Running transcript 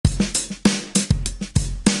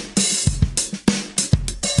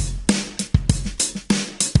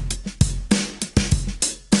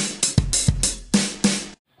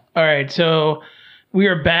All right, so we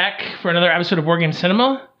are back for another episode of Board Game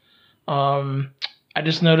Cinema. I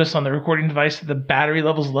just noticed on the recording device that the battery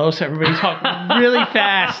level's low, so everybody talk really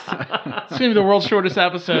fast. It's gonna be the world's shortest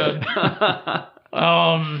episode.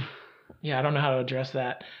 Yeah, I don't know how to address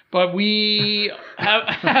that, but we have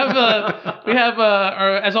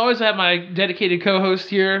as always, I have my dedicated co-host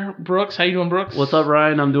here, Brooks. How you doing, Brooks? What's up,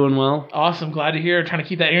 Ryan? I'm doing well. Awesome, glad to hear. Trying to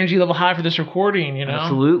keep that energy level high for this recording, you know.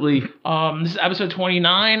 Absolutely. This is episode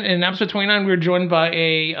 29, and in episode 29, we were joined by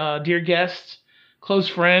a dear guest, close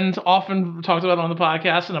friend, often talked about on the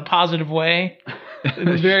podcast in a positive way, in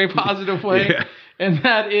a very positive way, Yeah. and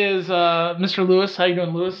that is Mr. Lewis. How you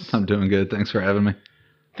doing, Lewis? I'm doing good. Thanks for having me.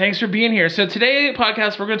 Thanks for being here. So today,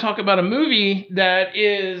 podcast, we're going to talk about a movie that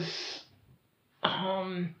is,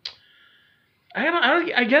 I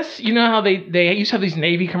guess you know how they used to have these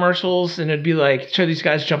Navy commercials, and it'd be like show these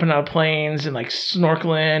guys jumping out of planes and like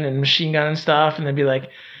snorkeling and machine gun and stuff, and they'd be like,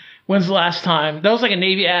 when's the last time? That was like a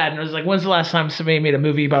Navy ad, and it was like, when's the last time somebody made a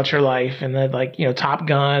movie about your life? And then like, you know, Top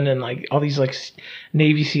Gun and like all these like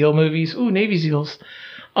Navy SEAL movies. Ooh, Navy SEALs.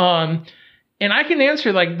 And I can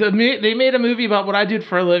answer, like, they made a movie about what I did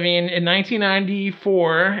for a living in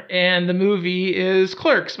 1994, and the movie is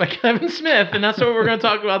Clerks by Kevin Smith, and that's what we're going to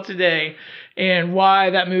talk about today, and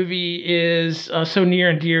why that movie is so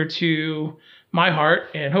near and dear to my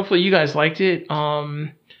heart, and hopefully you guys liked it.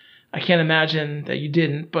 I can't imagine that you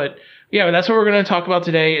didn't, but yeah, that's what we're going to talk about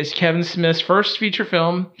today is Kevin Smith's first feature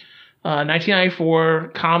film,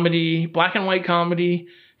 1994 comedy, black and white comedy,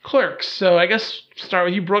 Clerks. So I guess start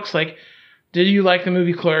with you, Brooks, like, did you like the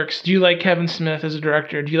movie Clerks? Do you like Kevin Smith as a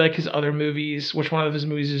director? Do you like his other movies? Which one of his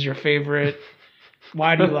movies is your favorite?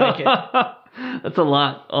 Why do you like it? That's a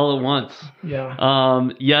lot all at once. Yeah.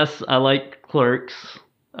 Yes, I like Clerks.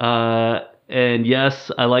 And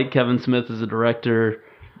yes, I like Kevin Smith as a director.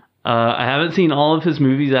 I haven't seen all of his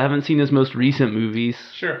movies. I haven't seen his most recent movies.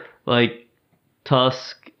 Sure. Like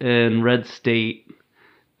Tusk and Red State.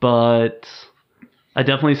 But I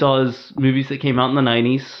definitely saw his movies that came out in the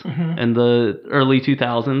 90s and the early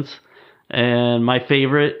 2000s. And my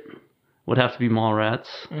favorite would have to be Mallrats.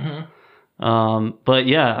 But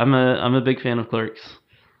yeah, I'm a big fan of Clerks.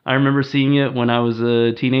 I remember seeing it when I was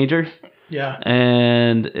a teenager. Yeah.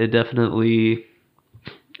 And it definitely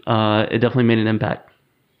made an impact.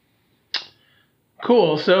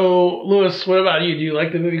 Cool. So, Lewis, what about you? Do you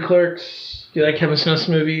like the movie Clerks? Do you like Kevin Smith's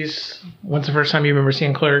movies? When's the first time you remember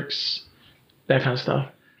seeing Clerks? That kind of stuff.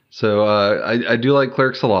 So I do like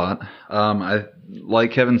Clerks a lot. I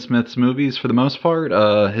like Kevin Smith's movies for the most part.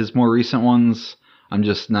 His more recent ones, I'm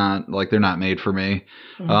just not, like, they're not made for me.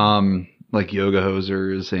 Like Yoga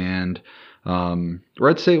Hosers and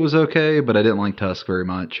Red State was okay, but I didn't like Tusk very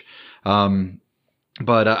much.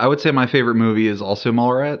 But I would say my favorite movie is also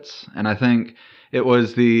Mallrats, and I think it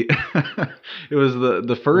was the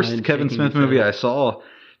first Kevin Smith movie I saw.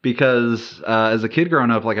 Because as a kid growing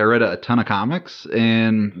up, like, I read a ton of comics,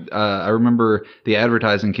 and I remember the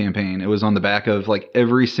advertising campaign. It was on the back of like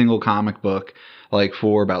every single comic book, like,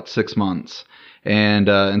 for about 6 months. And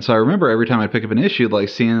so I remember every time I pick up an issue, like,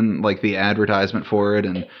 seeing like the advertisement for it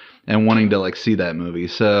and wanting to like see that movie.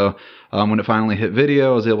 So when it finally hit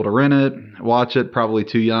video, I was able to rent it, watch it. Probably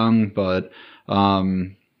too young, but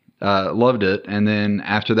loved it. And then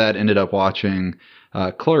after that, ended up watching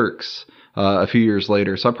Clerks a few years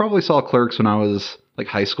later. So I probably saw Clerks when I was like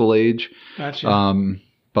high school age. Gotcha.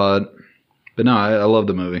 But no, I love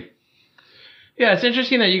the movie. Yeah, it's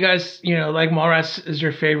interesting that you guys, you know, like Mallrats is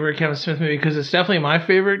your favorite Kevin Smith movie, because it's definitely my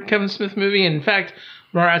favorite Kevin Smith movie. In fact,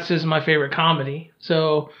 Mallrats is my favorite comedy.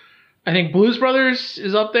 So I think Blues Brothers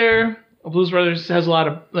is up there. Blues Brothers has a lot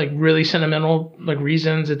of like really sentimental like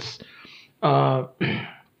reasons. It's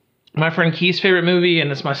my friend Keith's favorite movie, and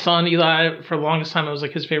it's my son Eli. For the longest time, it was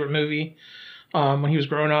like his favorite movie when he was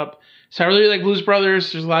growing up. So I really like Blues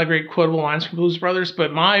Brothers. There's a lot of great quotable lines from Blues Brothers,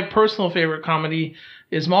 but my personal favorite comedy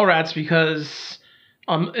is Mallrats, because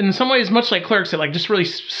in some ways, much like Clerks, it like just really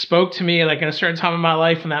spoke to me. Like in a certain time in my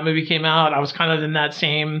life when that movie came out, I was kind of in that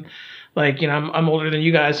same, like, you know, I'm older than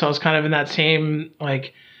you guys, so I was kind of in that same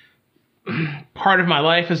like part of my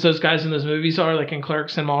life as those guys in those movies are, like in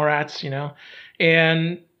Clerks and Mallrats, you know.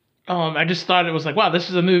 And I just thought it was like, wow, this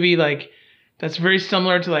is a movie like that's very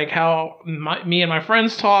similar to like how me and my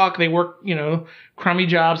friends talk. They work, you know, crummy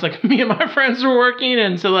jobs like me and my friends were working,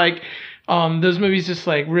 and so like those movies just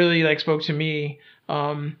like really like spoke to me.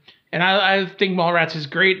 And I think Mallrats is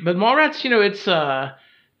great, but Mallrats, you know, it's a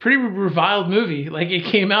pretty reviled movie. Like it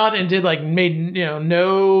came out and did like made, you know,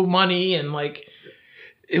 no money, and like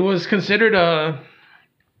it was considered at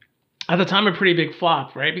the time a pretty big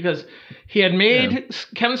flop, right? Because he had made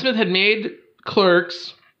Kevin Smith had made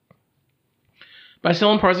Clerks, by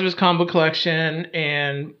selling parts of his comic book collection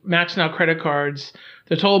and maxing out credit cards.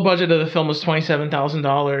 The total budget of the film was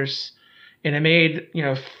 $27,000, and it made,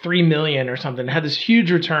 $3 million or something. It had this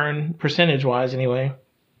huge return, percentage-wise anyway.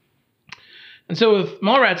 And so with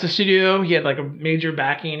Mallrats, the studio, he had like a major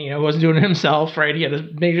backing. He wasn't doing it himself, right? He had a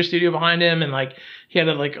major studio behind him, and like he had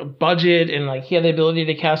a budget, and like he had the ability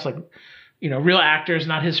to cast like real actors,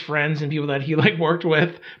 not his friends and people that he like worked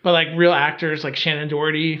with, but like real actors like Shannon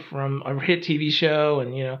Doherty from a hit TV show,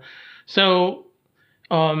 and so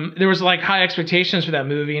there was like high expectations for that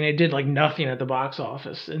movie, and it did like nothing at the box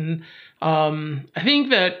office. And I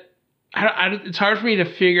think that it's hard for me to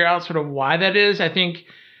figure out sort of why that is. I think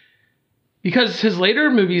because his later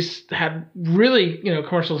movies had really,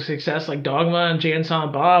 commercial success, like Dogma and Jay and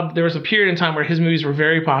Silent Bob. There was a period in time where his movies were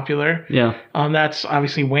very popular. Yeah. That's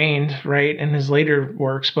obviously waned, right, in his later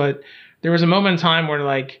works. But there was a moment in time where,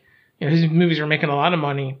 like, his movies were making a lot of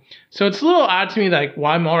money. So it's a little odd to me, like,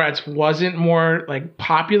 why Mallrats wasn't more, like,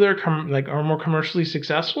 popular, or more commercially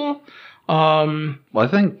successful. Well, I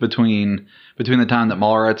think between the time that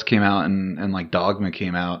Mallrats came out and like Dogma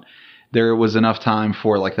came out, there was enough time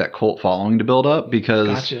for like that cult following to build up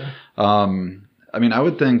because, Gotcha. I mean, I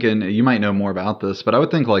would think, and you might know more about this, but I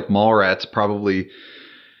would think like Mallrats probably,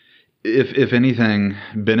 if anything,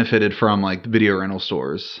 benefited from like the video rental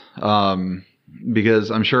stores.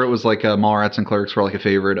 Because I'm sure it was like Mallrats and Clerks were like a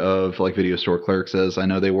favorite of like video store clerks, as I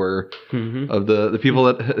know they were of the people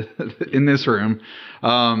that in this room.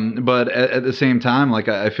 But at the same time, like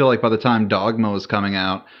I feel like by the time Dogma was coming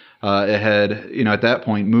out, it had, at that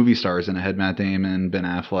point, movie stars in it. It had Matt Damon, Ben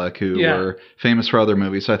Affleck, who were famous for other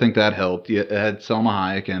movies. So I think that helped. It had Selma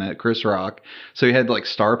Hayek in it, Chris Rock. So he had like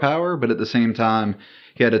star power, but at the same time,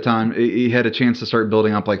 he had a chance to start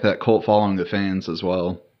building up like that cult following of fans as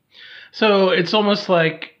well. So it's almost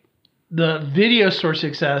like the video store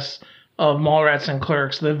success of Mallrats and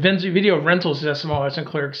Clerks, the video rental success of Mallrats and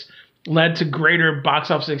Clerks led to greater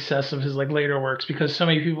box office success of his like later works, because so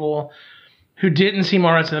many people who didn't see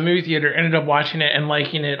Mallrats in the movie theater ended up watching it and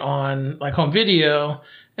liking it on like home video,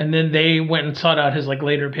 and then they went and sought out his like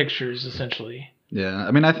later pictures essentially. Yeah,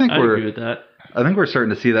 I mean, I agree with that. I think we're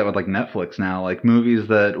starting to see that with like Netflix now, like movies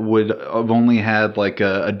that would have only had like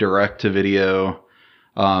a direct to video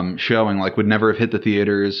showing, like would never have hit the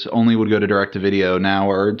theaters, only would go to direct to video,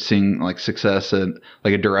 now are seeing like success at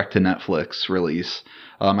like a direct to Netflix release.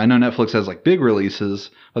 I know Netflix has like big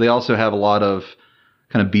releases, but they also have a lot of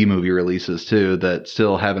kind of B-movie releases too that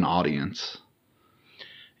still have an audience.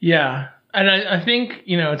 Yeah. And I think,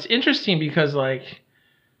 it's interesting because like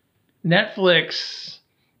Netflix,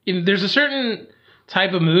 there's a certain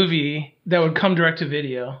type of movie that would come direct to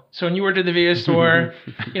video. So when you worked at the video store,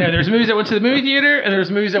 there's movies that went to the movie theater and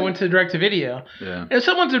there's movies that went to direct to video. Yeah. If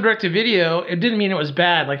someone went to direct to video, it didn't mean it was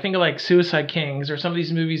bad. Like think of like Suicide Kings or some of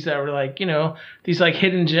these movies that were like, these like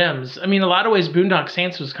hidden gems. I mean, a lot of ways Boondock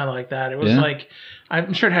Saints was kind of like that. It was like,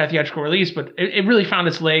 I'm sure it had a theatrical release, but it really found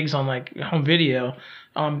its legs on like home video.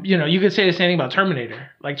 You could say the same thing about Terminator.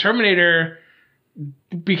 Like Terminator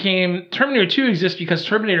 2 exists because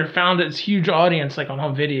Terminator found its huge audience like on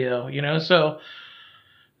home video, So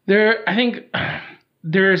I think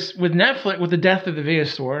there's with Netflix, with the death of the video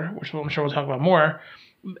store, which I'm sure we'll talk about more,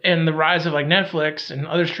 and the rise of like Netflix and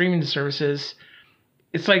other streaming services,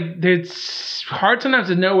 it's like it's hard sometimes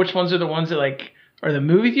to know which ones are the ones that like are the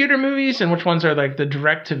movie theater movies and which ones are like the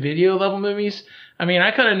direct to video level movies. I mean,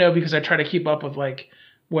 I kind of know because I try to keep up with like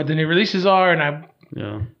what the new releases are, and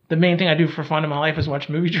the main thing I do for fun in my life is watch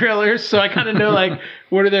movie trailers. So I kind of know like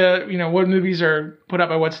what are the, what movies are put out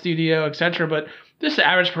by what studio, etc. But just the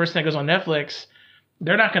average person that goes on Netflix,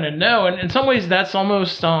 they're not going to know. And in some ways that's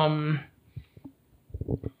almost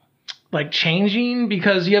like changing,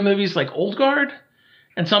 because you have movies like Old Guard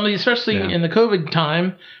and some of these, especially in the COVID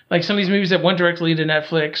time, like some of these movies that went directly to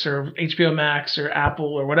Netflix or HBO Max or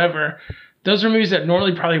Apple or whatever, those are movies that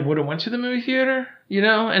normally probably would have went to the movie theater,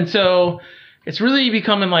 And so it's really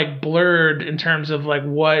becoming like blurred in terms of like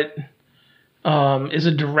what is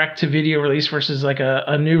a direct to video release versus like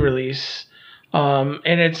a new release. And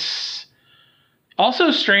it's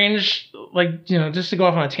also strange, like, just to go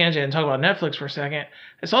off on a tangent and talk about Netflix for a second.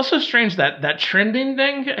 It's also strange that trending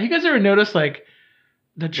thing. Have you guys ever noticed like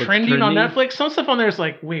the trending on Netflix? Some stuff on there is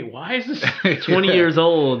like, wait, why is this 20 years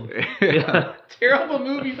old? Yeah. Terrible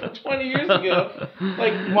movie from 20 years ago.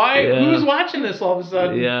 Like, why? Yeah. Who's watching this all of a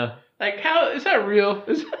sudden? Yeah. Like, how is that real?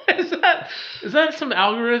 Is that some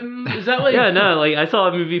algorithm? Is that like? Yeah, no. Like, I saw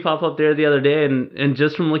a movie pop up there the other day, and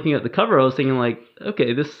just from looking at the cover, I was thinking like,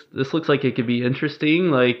 okay, this looks like it could be interesting.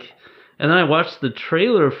 Like, and then I watched the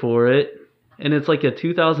trailer for it, and it's like a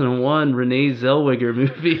 2001 Renee Zellweger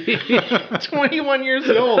movie. 21 years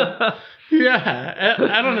old. Yeah,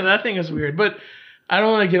 I don't know. That thing is weird, but I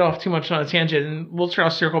don't want to get off too much on a tangent, and we'll try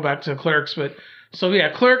to circle back to Clerks. But so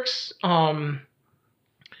yeah, Clerks.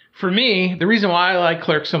 For me, the reason why I like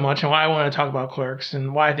Clerks so much and why I want to talk about Clerks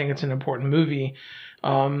and why I think it's an important movie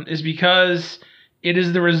is because it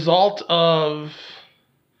is the result of,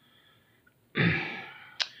 it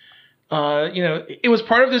was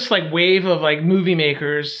part of this like wave of like movie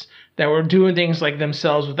makers that were doing things like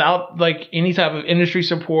themselves without like any type of industry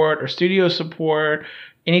support or studio support,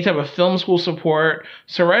 any type of film school support.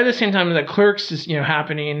 So right at the same time that Clerks is,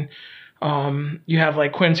 happening, you have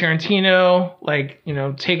like Quentin Tarantino, like,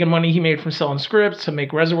 taking money he made from selling scripts to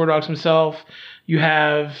make Reservoir Dogs himself. You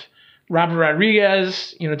have Robert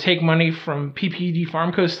Rodriguez, take money from PPD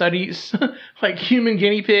Farmco studies, like human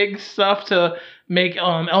guinea pig stuff to make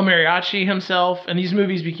El Mariachi himself. And these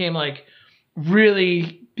movies became like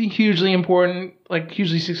really hugely important, like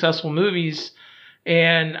hugely successful movies.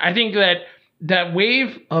 And I think that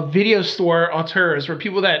wave of video store auteurs were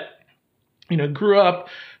people that, grew up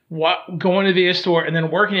going to the video store and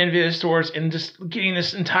then working in video stores and just getting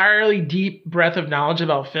this entirely deep breadth of knowledge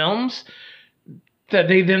about films that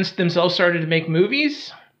they then themselves started to make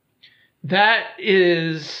movies. That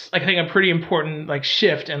is, I think, a pretty important like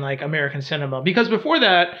shift in like American cinema. Because before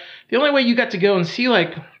that, the only way you got to go and see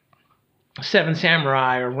like Seven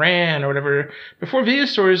Samurai or Ran or whatever, before video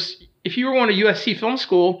stores, if you were going to USC film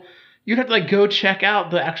school, you'd have to like go check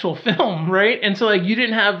out the actual film, right? And so like you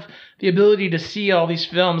didn't have the ability to see all these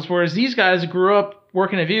films, whereas these guys grew up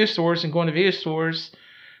working at video stores and going to video stores.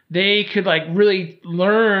 They could like really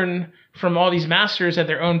learn from all these masters at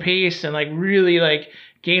their own pace and like really like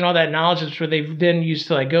gain all that knowledge, which they then used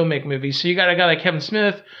to like go make movies. So you got a guy like Kevin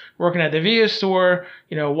Smith working at the video store,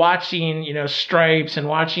 watching, Stripes and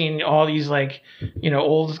watching all these like,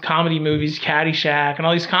 old comedy movies, Caddyshack and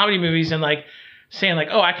all these comedy movies and like saying like,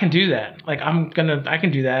 oh, I can do that. Like I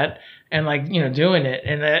can do that. And like, doing it.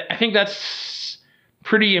 And I think that's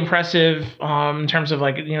pretty impressive in terms of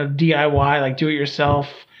like, DIY, like do it yourself.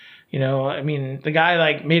 The guy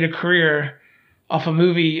like made a career off a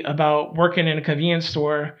movie about working in a convenience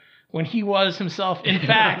store when he was himself, in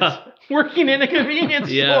fact, working in a convenience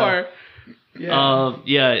store.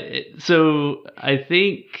 So I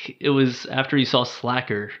think it was after he saw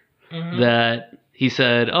Slacker that he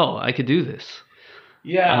said, oh, I could do this.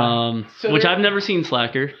 Yeah. Which I've never seen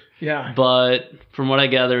Slacker. Yeah. But from what I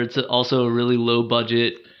gather, it's also a really low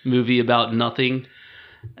budget movie about nothing.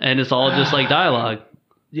 And it's all just like dialogue.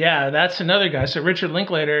 Yeah, that's another guy. So Richard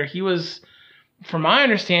Linklater, he was, from my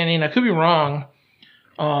understanding, I could be wrong,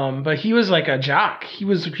 but he was like a jock. He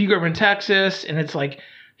grew up in Texas, and it's like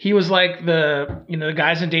he was like the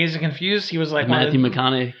guys in Dazed and Confused. He was like Matthew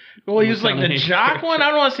McConaughey. Well, he was like the jock one. I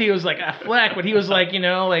don't want to say he was like a fleck, but he was like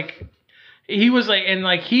he was like, and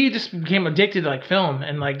like he just became addicted to like film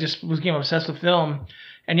and like just became obsessed with film.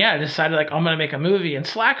 And yeah, I decided like I'm gonna make a movie. And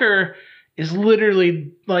Slacker is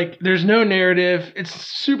literally like there's no narrative. It's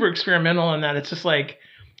super experimental in that it's just like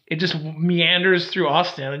it just meanders through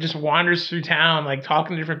Austin. It just wanders through town, like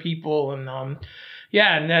talking to different people. And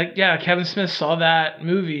Kevin Smith saw that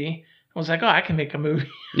movie. I was like, oh, I can make a movie.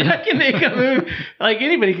 Yeah. I can make a movie. Like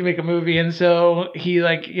anybody can make a movie. And so he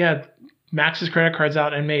maxed his credit cards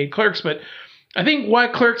out and made Clerks. But I think why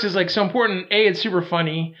Clerks is like so important, A, it's super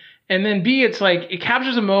funny. And then B, it's like it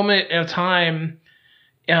captures a moment of time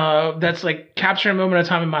that's like capturing a moment of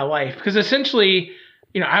time in my life. Because essentially,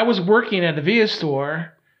 I was working at the video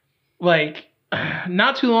store like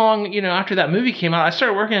not too long, after that movie came out. I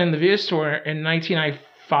started working in the video store in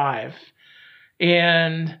 1995.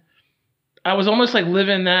 And I was almost like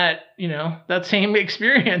living that, that same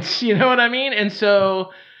experience, you know what I mean? And so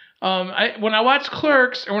when I watch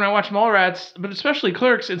Clerks or when I watch Mallrats, but especially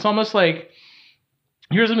Clerks, it's almost like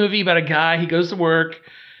here's a movie about a guy, he goes to work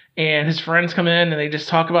and his friends come in and they just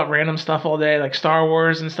talk about random stuff all day, like Star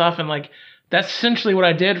Wars and stuff. And like, that's essentially what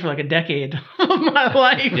I did for like a decade of my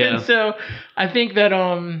life. Yeah. And so I think that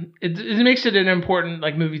it makes it an important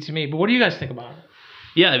like movie to me. But what do you guys think about it?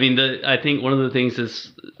 Yeah, I mean, I think one of the things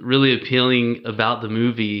that's really appealing about the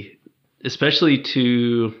movie, especially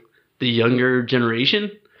to the younger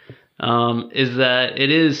generation, is that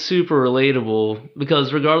it is super relatable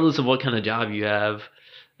because regardless of what kind of job you have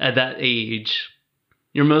at that age,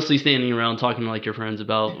 you're mostly standing around talking to like your friends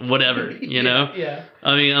about whatever, you know? Yeah.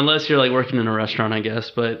 I mean, unless you're like working in a restaurant, I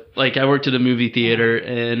guess. But like I worked at a movie theater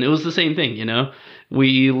and it was the same thing,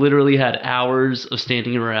 We literally had hours of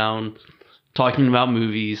standing around talking about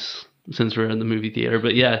movies since we're in the movie theater.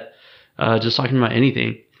 But yeah, just talking about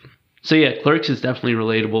anything. So yeah, Clerks is definitely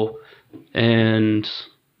relatable. and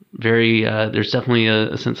very there's definitely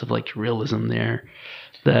a sense of like realism there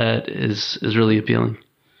that is really appealing.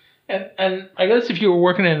 And I guess if you were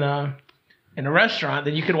working in a restaurant,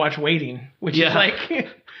 then you could watch Waiting, which is like,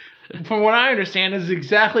 from what I understand, is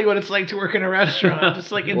exactly what it's like to work in a restaurant.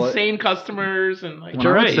 Just like insane customers and like.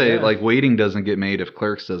 Well, I would say like Waiting doesn't get made if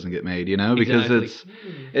Clerks doesn't get made, you know, because it's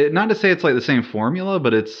not to say it's like the same formula,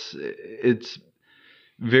 but it's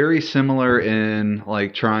very similar in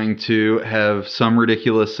like trying to have some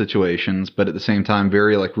ridiculous situations, but at the same time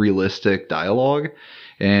very like realistic dialogue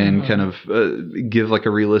and kind of give like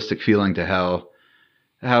a realistic feeling to how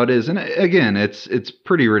it is. And again, it's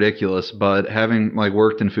pretty ridiculous, but having like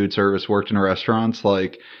worked in food service, worked in restaurants,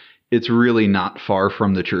 like it's really not far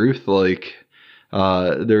from the truth. Like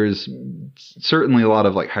there's certainly a lot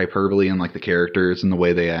of like hyperbole in like the characters and the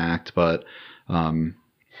way they act, but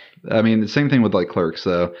I mean, the same thing with like Clerks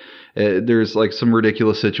though. There's like some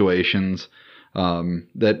ridiculous situations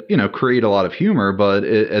that, you know, create a lot of humor, but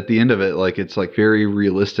at the end of it, like it's like very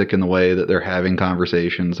realistic in the way that they're having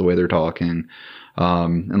conversations, the way they're talking,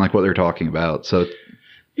 and like what they're talking about. So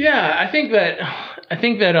yeah, I think that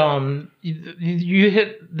you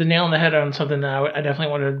hit the nail on the head on something that I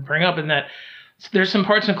definitely wanted to bring up, in that there's some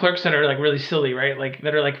parts in Clerks that are like really silly, right? Like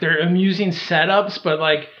that are like they're amusing setups, but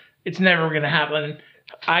like it's never gonna happen.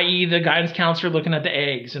 I.e. the guidance counselor looking at the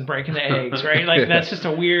eggs and breaking the eggs, right? Like that's just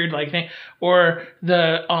a weird like thing. Or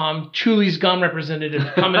the Chuli's gum representative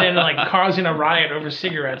coming in and like causing a riot over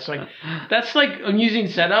cigarettes. Like that's like amusing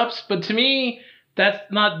setups, but to me that's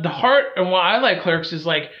not the heart. And what I like Clerks is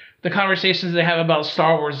like the conversations they have about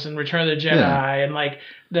Star Wars and Return of the Jedi, and like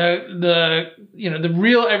the you know the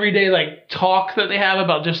real everyday like talk that they have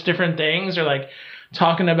about just different things, or like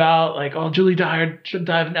talking about like, oh, Julie died of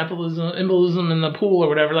an embolism in the pool or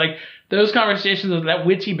whatever. Like those conversations, that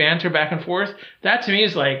witty banter back and forth, that to me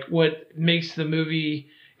is like what makes the movie.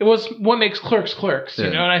 It was what makes Clerks, you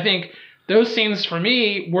know. And I think those scenes for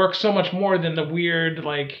me work so much more than the weird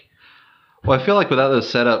like. Well, I feel like without those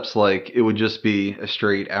setups, like it would just be a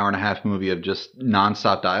straight hour-and-a-half movie of just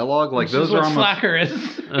nonstop dialogue. Like those are almost Slacker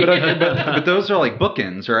is. but those are like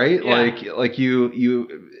bookends, right? Yeah. Like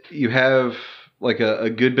you have like a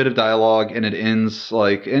good bit of dialogue, and it ends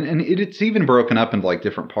like, and it's even broken up into like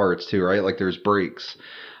different parts too, right? Like there's breaks,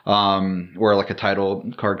 where like a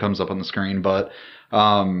title card comes up on the screen, but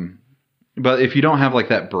if you don't have like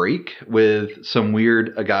that break with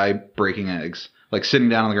a guy breaking eggs, like sitting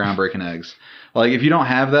down on the ground breaking eggs, like if you don't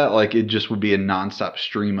have that, like it just would be a nonstop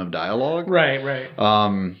stream of dialogue. Right.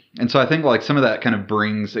 And so I think like some of that kind of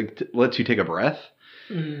lets you take a breath.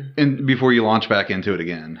 And before you launch back into it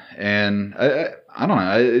again. And I don't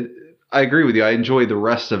know. I agree with you. I enjoy the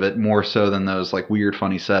rest of it more so than those like weird,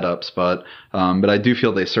 funny setups. But I do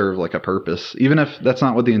feel they serve like a purpose, even if that's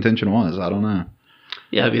not what the intention was. I don't know.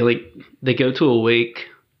 Yeah, I'd be like, they go to a wake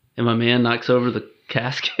and my man knocks over the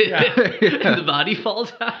casket and the body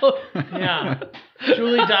falls out. Yeah.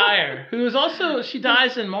 Julie Dyer, who is also, she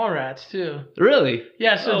dies in Mallrats too. Really?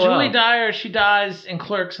 Yeah, so Julie Dyer, she dies in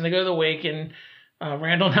Clerks, and they go to the wake, and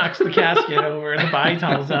Randall knocks the casket over and the body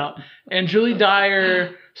tumbles out. And Julie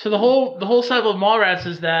Dyer, so the whole cycle of Mallrats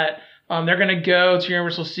is that they're going to go to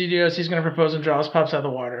Universal Studios. He's going to propose, and Jaws pops out of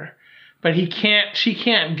the water. But she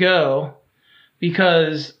can't go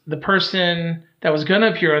because the person that was going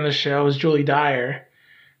to appear on the show was Julie Dyer,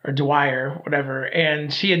 or Dwyer, whatever,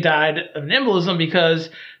 and she had died of an embolism because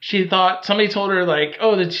she thought somebody told her like,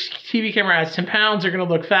 oh, the TV camera adds 10 pounds, they're gonna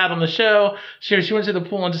look fat on the show. She went to the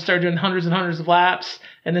pool and just started doing hundreds and hundreds of laps,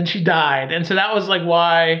 and then she died. And so that was like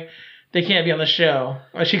why they can't be on the show.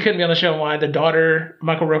 She couldn't be on the show, and why the daughter,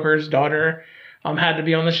 Michael Rooker's daughter, had to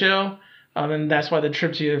be on the show. And that's why the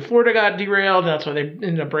trip to Florida got derailed. And that's why they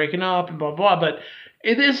ended up breaking up and blah blah. But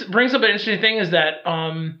brings up an interesting thing is that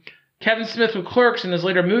Kevin Smith with Clerks in his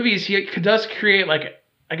later movies, he does create like,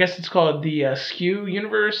 I guess it's called the Skew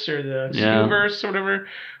universe or the Skewverse or whatever,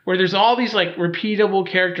 where there's all these like repeatable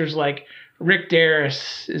characters. Like Rick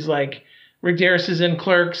Derris is in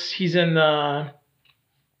Clerks. He's in the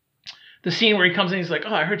scene where he comes in, he's like,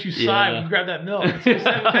 oh, I heard you sigh when you grabbed that milk. It's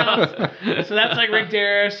 7 pounds. So that's like Rick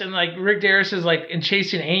Derris, and like Rick Derris is like in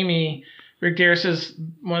Chasing Amy. Rick Derris is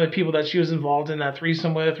one of the people that she was involved in that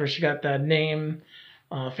threesome with, where she got that name.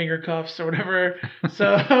 Finger cuffs or whatever.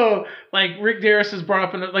 So like Rick Derris is brought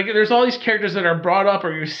up in like there's all these characters that are brought up,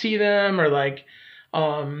 or you see them, or like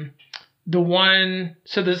the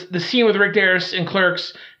scene with Rick Derris in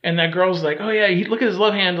Clerks, and that girl's like, oh yeah, look at his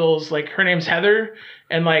love handles, like her name's Heather,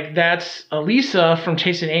 and like that's Elisa from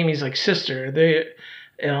Chasing Amy's like sister.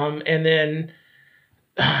 And then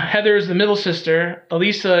Heather is the middle sister.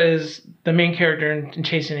 Elisa is the main character in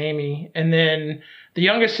Chasing Amy. And then the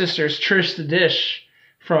youngest sister is Trish the Dish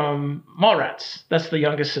from Mallrats. That's the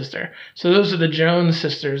youngest sister. So those are the Jones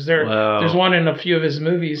sisters. There's one in a few of his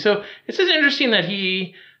movies. So it's just interesting that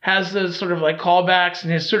he has those sort of like callbacks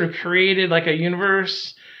and has sort of created like a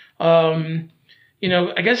universe. You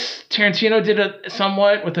know, I guess Tarantino did it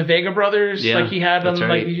somewhat with the Vega brothers. Yeah, like he had them,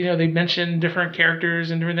 right. like, you know, they mentioned different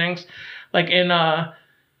characters and different things. Like in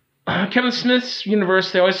Kevin Smith's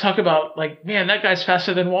universe, they always talk about like, man, that guy's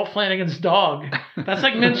faster than Walt Flanagan's dog. That's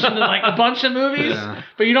like mentioned in like a bunch of movies,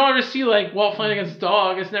 but you don't ever see like Walt Flanagan's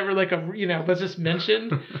dog. It's never like a, you know, but it's just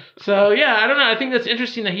mentioned. So yeah, I don't know. I think that's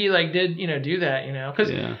interesting that he like did, you know, do that, you know,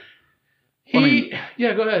 because go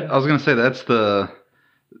ahead. I was gonna say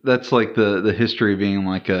that's like the history of being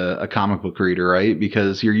like a comic book reader, right?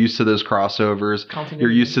 Because you're used to those crossovers,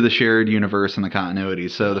 you're used to the shared universe and the continuity.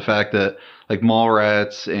 So the fact that like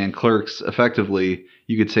Mallrats and Clerks effectively,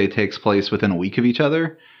 you could say, takes place within a week of each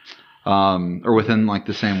other, or within like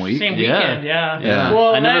the same week. Same weekend, yeah.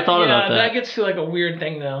 Well, I never thought about that. That gets to like a weird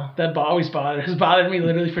thing though. That always has bothered me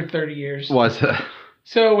literally for 30 years. Why's that?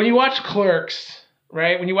 So when you watch Clerks,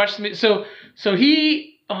 right? When you watch so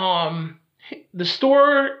he the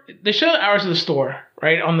store, they show the hours of the store,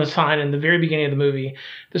 right, on the sign in the very beginning of the movie.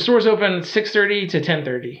 The store's open 6:30 to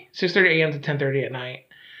 10:30, 6:30 a.m. to 10:30 at night.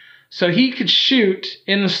 So he could shoot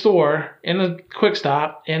in the store, in the Quick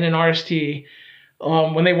Stop, and in RST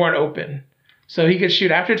when they weren't open. So he could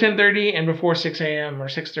shoot after 10:30 and before 6 a.m. or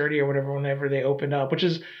 6:30 or whatever, whenever they opened up, which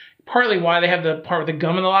is partly why they have the part with the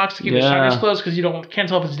gum in the locks to keep the shutters closed, because you can't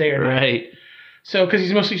tell if it's day or night. Right. So because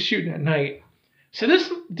he's mostly shooting at night. So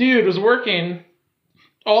this dude was working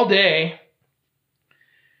all day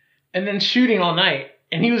and then shooting all night.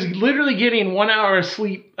 And he was literally getting 1 hour of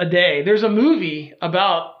sleep a day. There's a movie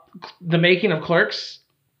about the making of Clerks,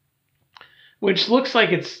 which looks like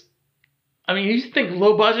it's, I mean, you think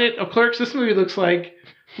low budget of Clerks. This movie looks like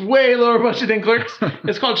way lower budget than Clerks.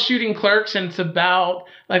 It's called Shooting Clerks, and it's about,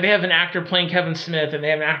 like, they have an actor playing Kevin Smith and they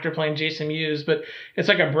have an actor playing Jason Mewes, but it's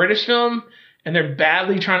like a British film. And they're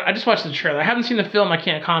badly trying. I just watched the trailer. I haven't seen the film. I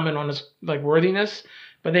can't comment on its like worthiness.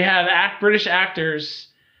 But they have British actors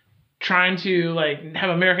trying to like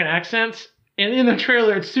have American accents. And in the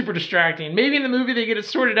trailer, it's super distracting. Maybe in the movie they get it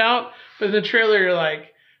sorted out, but in the trailer you're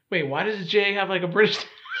like, wait, why does Jay have like a British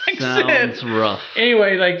accent? Sounds rough.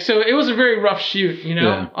 Anyway, like, so it was a very rough shoot. You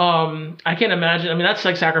know, I can't imagine. I mean, that's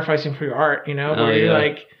like sacrificing for your art. You know, where you're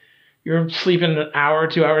like, you're sleeping an hour,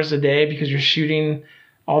 2 hours a day because you're shooting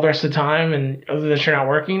all the rest of the time, and other than you're not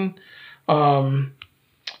working.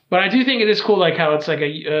 But I do think it is cool, like how it's like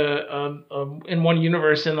a in one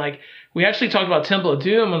universe, and like we actually talked about Temple of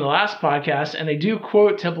Doom on the last podcast, and they do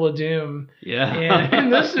quote Temple of Doom. Yeah.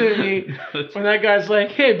 In this movie, when that guy's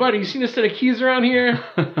like, "Hey, buddy, you seen a set of keys around here?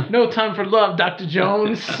 No time for love, Dr.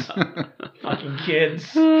 Jones." Fucking kids.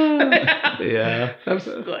 Yeah.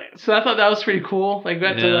 So I thought that was pretty cool. Like,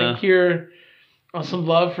 got to like hear some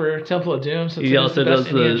love for Temple of Doom. He also does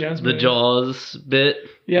the Jaws bit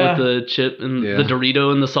with the chip and the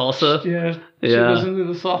Dorito and the salsa. Yeah. Chip goes into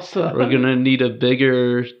the salsa. We're going to need a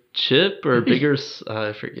bigger chip or bigger,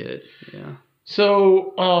 I forget. Yeah.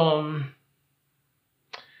 So,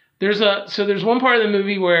 there's one part of the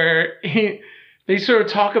movie where they sort of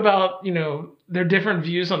talk about, you know, their different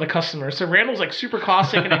views on the customers. So Randall's like super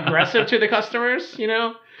caustic and aggressive to the customers, you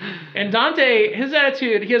know? And Dante, his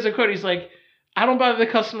attitude, he has a quote, he's like, "I don't bother the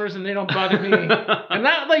customers and they don't bother me." And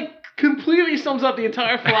that like completely sums up the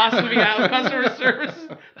entire philosophy of customer service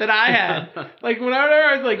that I had. Like whenever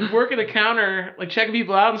I was like working the counter, like checking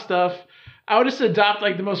people out and stuff, I would just adopt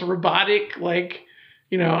like the most robotic, like,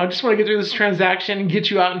 you know, I just want to get through this transaction and get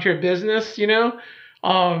you out into your business, you know?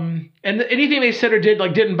 And anything they said or did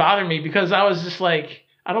like didn't bother me, because I was just like,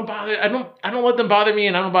 I don't let them bother me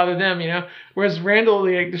and I don't bother them, you know? Whereas Randall,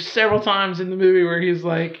 like, there's several times in the movie where he's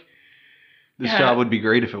like, this job would be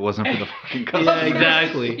great if it wasn't for the fucking customers. Yeah,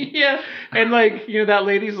 exactly. Yeah. And like, you know, that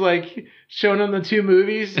lady's like showing him the two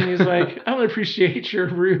movies and he's like, "I don't appreciate your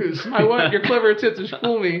ruse. My what? Your clever attempts to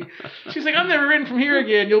fool me." She's like, "I'm never renting from here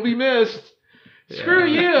again. You'll be missed." "Screw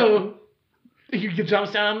you." He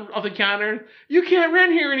jumps down off the counter. "You can't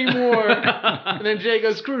rent here anymore." And then Jay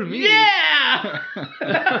goes, "Screw me." Yeah.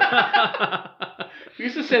 We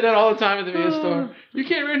used to say that all the time at the video store. "You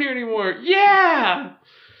can't rent here anymore." Yeah.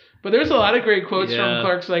 But there's a lot of great quotes from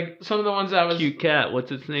Clerks, like some of the ones that was... Cute cat,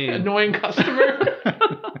 what's its name? Annoying customer.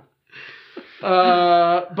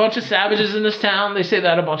 Bunch of savages in this town. They say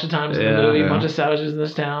that a bunch of times in the movie. Bunch of savages in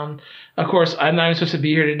this town. Of course, I'm not even supposed to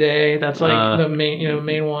be here today. That's like the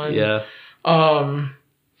main one. Yeah.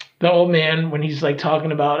 the old man when he's like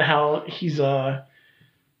talking about how he's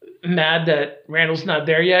mad that Randall's not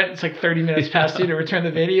there yet. It's like 30 minutes past due to return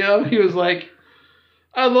the video. He was like,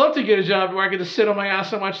 I'd love to get a job where I get to sit on my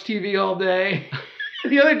ass and watch TV all day.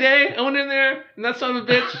 The other day, I went in there, and that son of a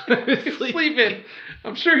bitch was sleeping.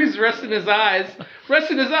 I'm sure he's resting his eyes.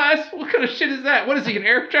 Resting his eyes? What kind of shit is that? What is he, an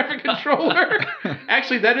air traffic controller?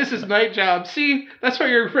 Actually, that is his night job. See, that's why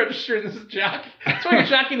you're registering this jock. That's why you're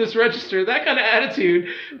jocking this register. That kind of attitude.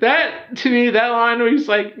 That, to me, that line where he's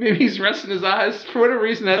like, maybe he's resting his eyes. For whatever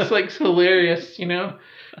reason, that's like hilarious, you know?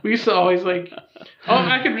 We used to always like,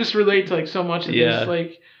 I could just relate to like so much of this.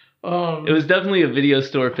 Like, it was definitely a video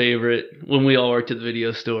store favorite when we all worked at the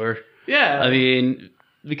video store. Yeah. I mean,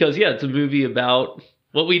 because, it's a movie about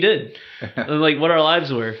what we did. And, like, what our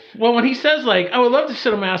lives were. Well, when he says, like, I would love to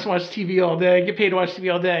sit on my ass and watch TV all day, get paid to watch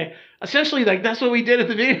TV all day, essentially, like, that's what we did at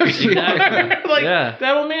the video store. Exactly. Like, Yeah.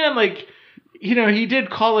 that old man, like, you know, he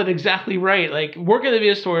did call it exactly right. Like, work at the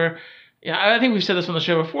video store, I think we've said this on the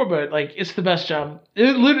show before, but, like, it's the best job.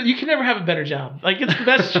 It literally, you can never have a better job. Like, it's the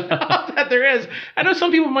best job that there is. I know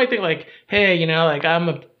some people might think, like, hey, you know, like, I'm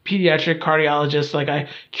a pediatric cardiologist. Like, I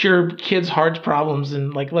cure kids' heart problems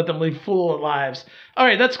and, like, let them live full lives. All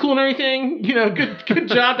right, that's cool and everything. You know, good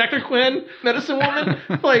job, Dr. Quinn, medicine woman.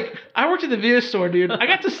 Like, I worked at the video store, dude. I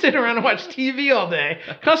got to sit around and watch TV all day.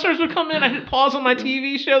 Customers would come in. I'd hit pause on my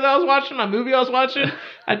TV show that I was watching, my movie I was watching.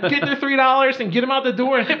 I'd get their $3 and get them out the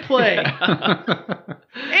door and hit play.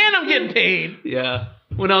 And I'm getting paid. Yeah.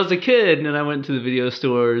 When I was a kid and I went to the video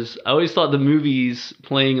stores, I always thought the movies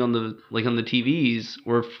playing on the TVs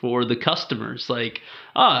were for the customers. Like,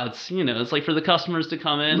 it's like for the customers to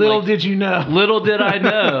come in. Little did you know. Little did I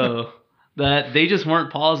know that they just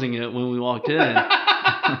weren't pausing it when we walked in,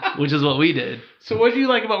 which is what we did. So what do you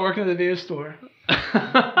like about working at the video store? Go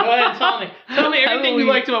ahead and tell me. Tell me everything you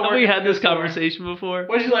liked about working at the video store. We had at the this store. conversation before.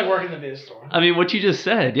 What did you like working at the video store? I mean, what you just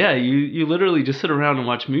said, you literally just sit around and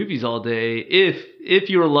watch movies all day if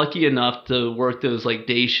you were lucky enough to work those like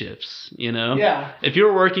day shifts, you know? Yeah. If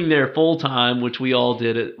you're working there full time, which we all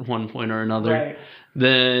did at one point or another, Right.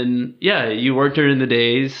 then you worked during the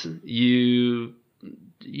days, you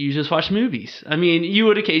just watch movies. I mean, you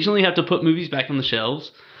would occasionally have to put movies back on the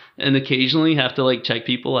shelves and occasionally have to like check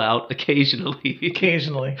people out occasionally.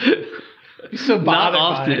 Occasionally. You're so bothered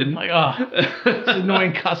Not often. by it. Like, it's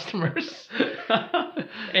annoying customers.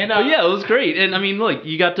 And but it was great. And I mean, look,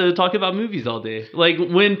 you got to talk about movies all day. Like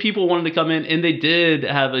when people wanted to come in and they did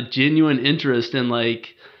have a genuine interest in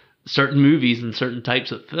like certain movies and certain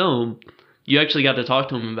types of film, you actually got to talk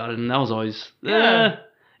to them about it. And that was always,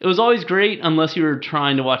 it was always great unless you were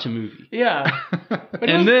trying to watch a movie. Yeah.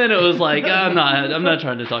 And then it was like, I'm not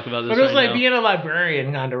trying to talk about this. But it was right like now. being a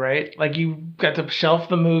librarian, kind of, right? Like you got to shelf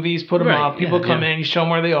the movies, put them Right, up. People yeah, come yeah. in, you show them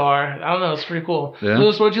where they are. I don't know. It's pretty cool. Yeah.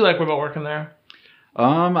 Lewis, what did you like about working there?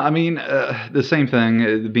 I mean, the same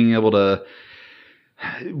thing, being able to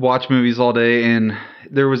watch movies all day, and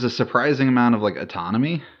there was a surprising amount of like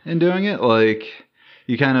autonomy in doing it. Like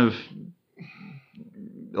you kind of,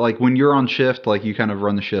 like when you're on shift, like you kind of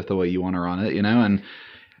run the shift the way you want to run it, you know,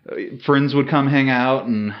 and friends would come hang out,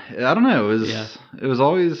 and I don't know, it was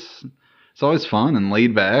always fun and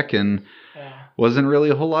laid back, and wasn't really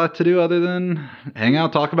a whole lot to do other than hang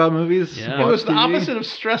out, talk about movies. Yeah. It was the TV. opposite of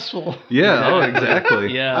stressful. Yeah, oh,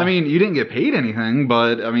 exactly. Yeah. I mean, you didn't get paid anything,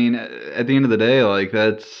 but I mean, at the end of the day, like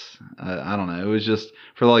that's, I don't know. It was just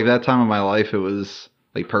for like that time of my life, it was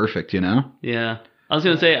like perfect, you know? Yeah. I was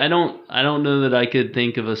going to say, I don't know that I could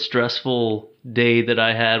think of a stressful day that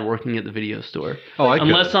I had working at the video store. Oh, I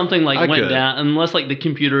unless could. something like I went could. down, unless like the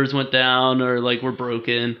computers went down or like were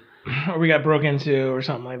broken. Or we got broke into or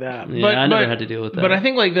something like that. Yeah, I never had to deal with that. But I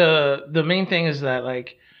think like the main thing is that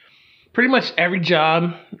like pretty much every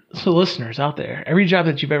job, so listeners out there, every job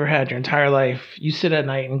that you've ever had your entire life, you sit at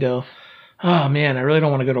night and go, oh man, I really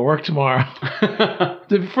don't want to go to work tomorrow.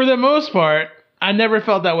 For the most part, I never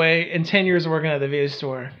felt that way in 10 years of working at the video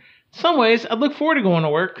store. In some ways, I look forward to going to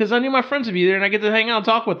work because I knew my friends would be there and I get to hang out and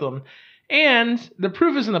talk with them. And the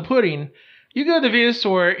proof is in the pudding. You go to the video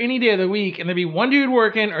store any day of the week, and there'd be one dude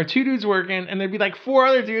working or two dudes working, and there'd be like four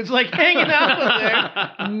other dudes like hanging out with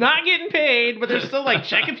there, not getting paid, but they're still like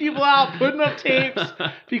checking people out, putting up tapes,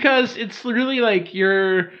 because it's really like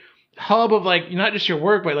your hub of like not just your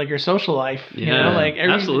work, but like your social life. You know, like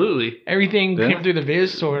absolutely everything came through the video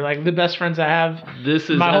store. Like the best friends I have, this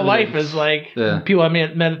is my whole life evidence. is like people I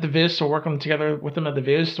met at the video store, working together with them at the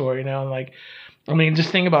video store. You know, and like I mean, just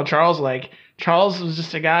think about Charles. Like Charles was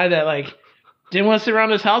just a guy that like didn't want to sit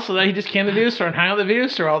around his house, so that he just came to the video store and hung out at the video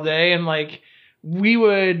store all day. And like we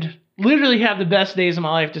would literally have the best days of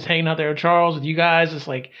my life just hanging out there with Charles, with you guys, just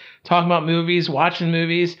like talking about movies, watching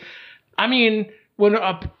movies. I mean, when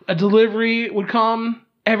a delivery would come,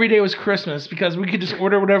 every day was Christmas because we could just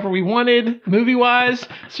order whatever we wanted, movie-wise.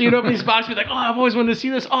 So you'd open these boxes and be like, oh, I've always wanted to see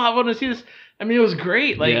this. Oh, I want to see this. I mean, it was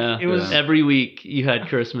great. Like, it was... Every week you had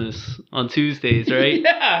Christmas on Tuesdays, right?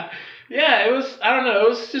 Yeah, it was, I don't know, it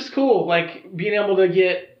was just cool. Like, being able to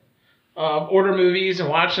get, order movies and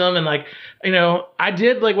watch them. And, like, you know, I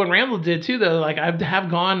did, like, what Randall did, too, though. Like, I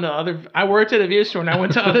have gone to I worked at a video store, and I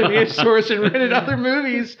went to other video stores and rented other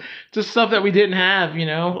movies, just stuff that we didn't have, you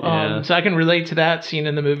know? So I can relate to that scene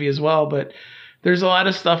in the movie as well. But there's a lot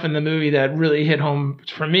of stuff in the movie that really hit home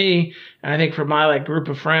for me, and I think for my like group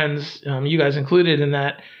of friends, you guys included in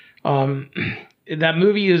that. That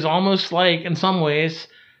movie is almost like, in some ways,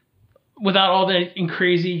 without all the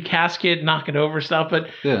crazy casket knock it over stuff, but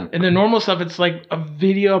in the normal stuff, it's like a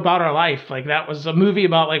video about our life. Like that was a movie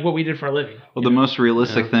about like what we did for a living. Well, the most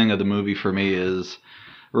realistic thing of the movie for me is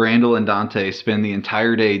Randall and Dante spend the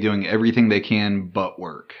entire day doing everything they can but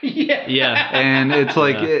work. Yeah. And it's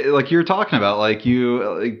like like you're talking about, like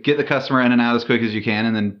you get the customer in and out as quick as you can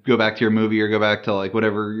and then go back to your movie or go back to like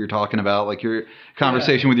whatever you're talking about, like your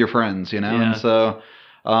conversation with your friends, you know? And so,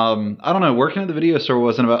 I don't know, working at the video store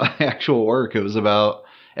wasn't about actual work. It was about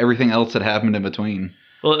everything else that happened in between.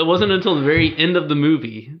 Well, it wasn't until the very end of the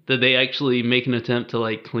movie that they actually make an attempt to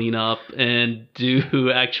like clean up and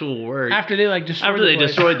do actual work. After they like destroyed the place.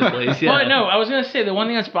 Destroyed the place, yeah. Well, no, I was going to say the one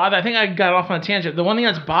thing that's bothered, I think I got off on a tangent. The one thing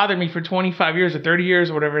that's bothered me for 25 years or 30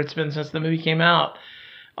 years or whatever it's been since the movie came out,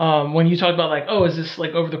 when you talk about like, oh, is this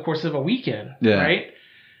like over the course of a weekend, right?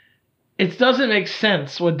 It doesn't make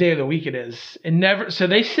sense what day of the week it is. It never. So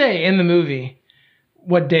they say in the movie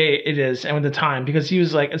what day it is and the time, because he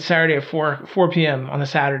was like, it's Saturday at 4 p.m. on a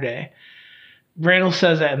Saturday. Randall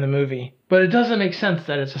says that in the movie, but it doesn't make sense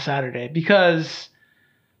that it's a Saturday because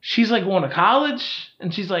she's like going to college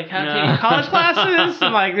and she's like taking college classes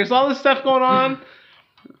and like there's all this stuff going on.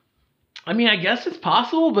 I mean, I guess it's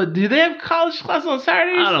possible, but do they have college classes on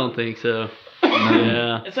Saturdays? I don't think so.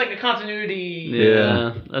 Yeah, it's like a continuity.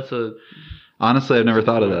 Yeah, that's a. Honestly, I've never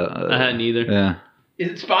thought of that. I hadn't either. Yeah.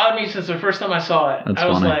 It's bothered me since the first time I saw it. That's I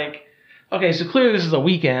was funny. like, okay, so clearly this is a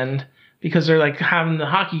weekend because they're like having the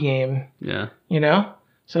hockey game. Yeah. You know?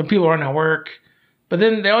 So people aren't at work. But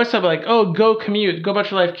then they always talk like, oh, go commute. Go about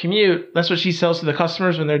your life, commute. That's what she sells to the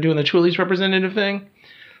customers when they're doing the Chuli's representative thing.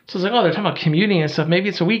 So it's like, oh, they're talking about commuting and stuff. Maybe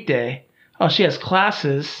it's a weekday. Oh, she has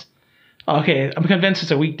classes. Okay, I'm convinced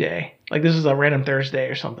it's a weekday. Like this is a random Thursday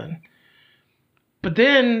or something. But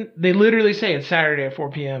then they literally say it's Saturday at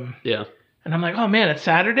 4 p.m. Yeah. And I'm like, oh man, it's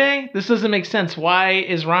Saturday? This doesn't make sense. Why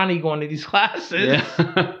is Ronnie going to these classes?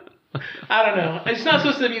 Yeah. I don't know. It's not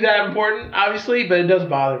supposed to be that important, obviously, but it does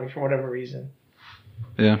bother me for whatever reason.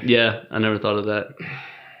 Yeah. Yeah, I never thought of that.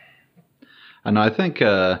 I know. I think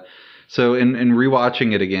so. In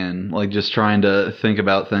rewatching it again, like just trying to think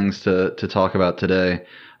about things to talk about today.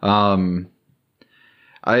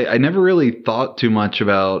 I never really thought too much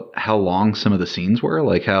about how long some of the scenes were,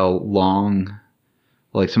 like how long,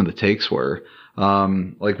 like some of the takes were.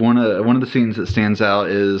 Like one of the scenes that stands out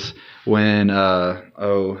is when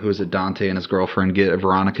who is it? Dante and his girlfriend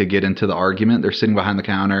Veronica get into the argument. They're sitting behind the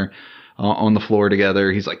counter on the floor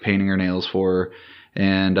together. He's like painting her nails for her,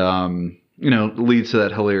 and leads to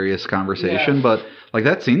that hilarious conversation. Yeah. But like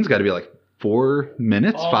that scene's got to be like 4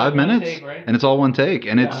 minutes, 5 minutes, take, right? And it's all one take.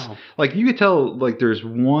 And it's like you could tell like there's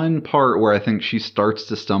one part where I think she starts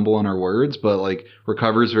to stumble on her words, but like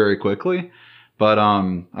recovers very quickly. But I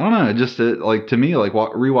don't know. Like to me, like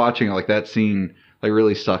rewatching it, like that scene like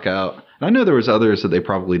really stuck out. And I know there was others that they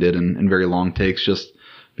probably did in very long takes just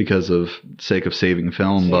because of sake of saving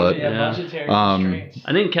film. Budgetary I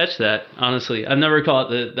didn't catch that, honestly. I've never caught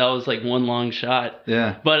that was like one long shot.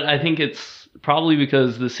 Yeah. But I think it's probably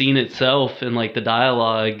because the scene itself and like the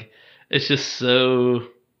dialogue, it's just so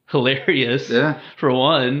hilarious. Yeah. For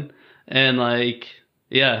one. And like,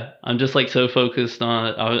 yeah, I'm just like so focused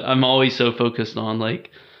on, I'm always so focused on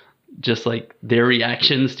like, just like their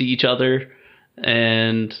reactions to each other.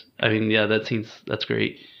 And I mean, yeah, that's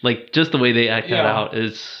great. Like just the way they act that out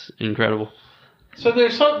is incredible. So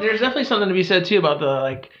there's definitely something to be said too about the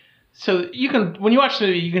like, so you can, when you watch the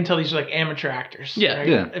movie, you can tell these are like amateur actors. Yeah. Right?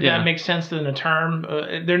 Yeah. If that makes sense in a term.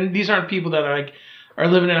 These aren't people that are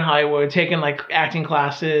living in Hollywood, taking like acting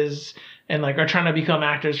classes and like are trying to become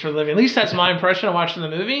actors for a living. At least that's my impression of watching the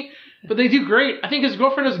movie. But they do great. I think his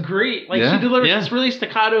girlfriend is great. Like she delivers this really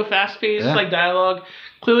staccato, fast-paced like dialogue.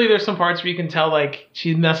 Clearly, there's some parts where you can tell like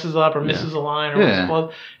she messes up or misses a line or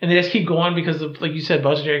what's and they just keep going because of, like you said,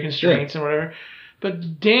 budgetary constraints and whatever.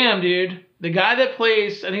 But damn, dude, the guy that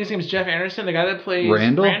plays, I think his name is Jeff Anderson, the guy that plays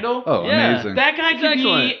Randall? Oh, Yeah. amazing. that guy could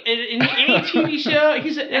excellent. be in any TV show.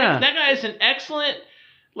 Yeah. That guy is an excellent,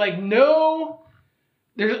 like, no,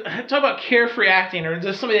 there's, talk about carefree acting, or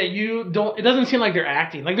just somebody that you don't, it doesn't seem like they're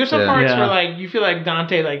acting. Like, there's some Yeah. parts Yeah. where, like, you feel like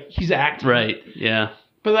Dante, like, he's acting. Right. Yeah.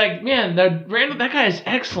 But, like, man, Randall, that guy is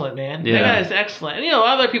excellent, man. Yeah. That guy is excellent. And, you know, a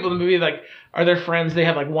lot of other people in the movie, like, are their friends, they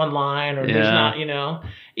have, like, one line, or there's Yeah. not, you know.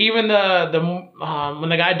 Even when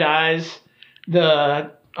the guy dies,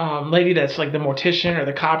 the lady that's, like, the mortician or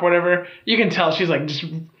the cop or whatever, you can tell she's, like, just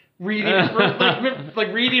reading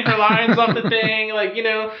like reading her lines off the thing, like, you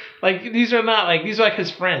know, like, these are like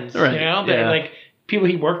his friends, Right, you know, they're yeah. like people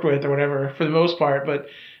he worked with or whatever for the most part. But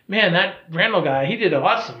man, that Randall guy, he did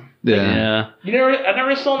awesome. Yeah. Yeah. I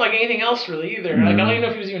never saw him like anything else really either. Like, I don't even know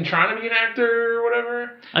if he was even trying to be an actor or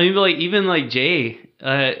whatever. I mean, but like even like Jay,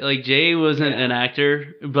 Jay wasn't an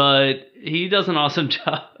actor, but he does an awesome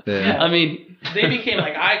job. Yeah. I mean, They became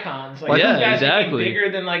like icons. Like, Yeah, those guys exactly. became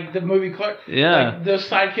bigger than like the movie. Yeah. Like, those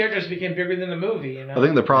side characters became bigger than the movie. You know. I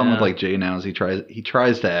think the problem Yeah. with like Jay now is he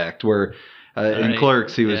tries to act where in Right.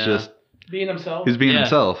 Clerks he was Yeah. just being himself. he was being Yeah.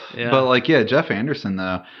 himself. Yeah. But like Jeff Anderson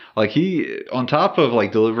though, like he on top of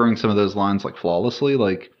like delivering some of those lines like flawlessly,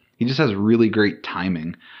 like he just has really great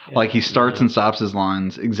timing. Yeah. Like he starts and stops his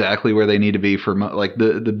lines exactly where they need to be for like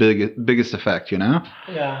the biggest effect, you know?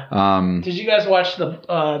 Yeah. Did you guys watch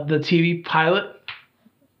the TV pilot?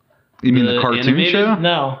 You mean The the cartoon animated? show?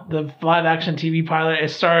 No, the live action TV pilot. It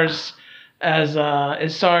stars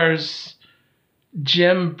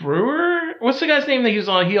Jim Brewer. What's the guy's name that he was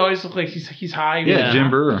on? He always looks like he's high. Yeah, Jim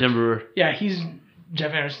Brewer. Jim Brewer. Yeah, he's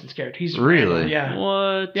Jeff Anderson's character. He's Really? Yeah.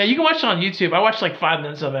 What? Yeah, you can watch it on YouTube. I watched like 5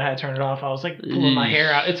 minutes of it. I had to turn it off. I was like pulling my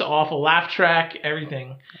hair out. It's awful. Laugh track,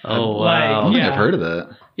 everything. Oh Like, I wow. don't think Yeah. I've heard of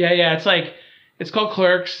that. Yeah. It's called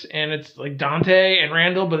Clerks, and it's like Dante and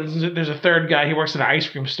Randall, but there's a third guy. He works at an ice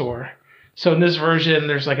cream store. So in this version,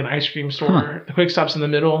 there's like an ice cream store. The Quick Stop's in the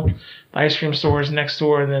middle. The ice cream store is next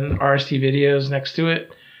door, and then RST Videos next to it.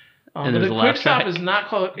 And But there's the a Quick laugh Stop track. is not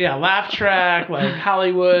called Laugh Track, like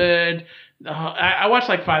Hollywood. I watched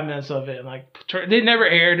like 5 minutes of it, and like they never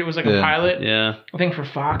aired. It was like a Yeah. pilot, Yeah. I think for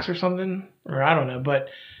Fox or something, or I don't know, but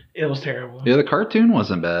it was terrible. Yeah, the cartoon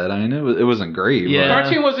wasn't bad. I mean, it wasn't great. Yeah. The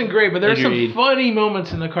cartoon wasn't great, but there were some Agreed. funny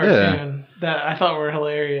moments in the cartoon that I thought were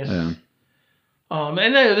hilarious. Yeah.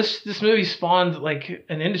 And this movie spawned like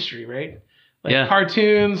an industry, right? Like Yeah.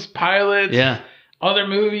 cartoons, pilots, Yeah. other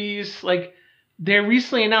movies. Like they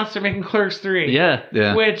recently announced they're making Clerks 3. Yeah.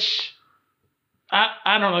 Yeah. Which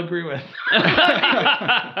I don't agree with.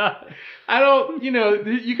 I don't, you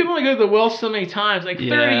can only go to the well so many times. Like 30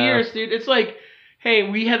 Yeah. years, dude. It's like, hey,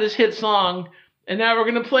 we had this hit song, and now we're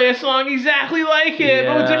going to play a song exactly like it,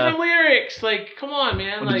 but with Yeah. different lyrics. Like, come on,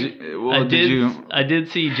 man. I did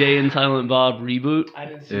see Jay and Silent Bob reboot, I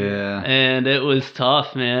didn't see it. Yeah. and it was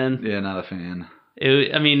tough, man. Yeah, not a fan.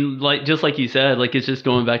 I mean, like just like you said, like it's just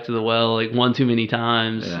going back to the well like one too many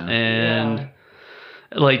times, Yeah. and Yeah.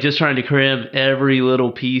 like just trying to cram every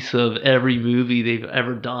little piece of every movie they've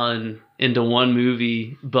ever done into one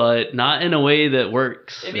movie, but not in a way that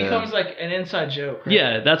works. It becomes like an inside joke. Right?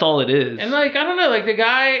 Yeah, that's all it is. And like, I don't know, like the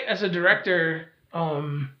guy as a director,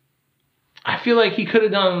 I feel like he could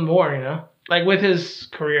have done more, like with his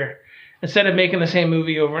career, instead of making the same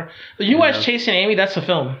movie over. You watch Chasing Amy, that's a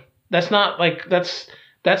film. That's not like, that's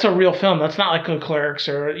a real film. That's not like a Clerks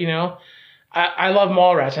or, I love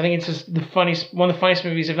Mallrats. I think it's just one of the funniest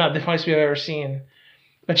movies, if not the funniest movie I've ever seen.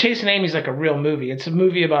 But Chasing Amy is like a real movie. It's a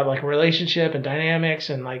movie about like a relationship and dynamics,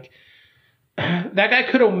 and like that guy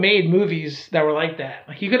could have made movies that were like that.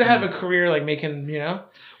 Like he could have a career like making,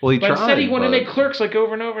 Well, he but tried. instead he wanted to but- make Clerks like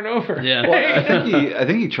over and over and over. Yeah. Well, I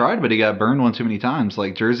think he tried, but he got burned one too many times.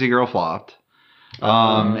 Like Jersey Girl flopped,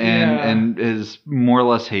 Yeah. and is more or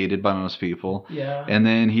less hated by most people. Yeah. And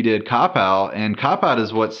then he did Cop Out, and Cop Out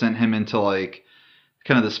is what sent him into like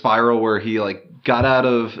kind of the spiral where he like got out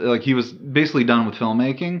of like he was basically done with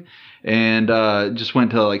filmmaking and just went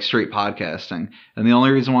to like straight podcasting. And the only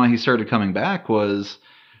reason why he started coming back was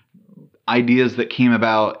ideas that came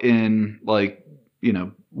about in like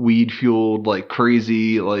weed fueled like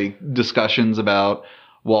crazy like discussions about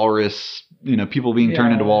walrus, people being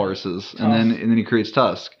turned into walruses. And then he creates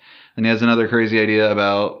Tusk. And he has another crazy idea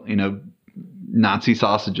about Nazi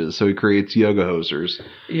sausages, so he creates yoga hosers.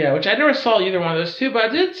 Yeah, which I never saw either one of those two, but I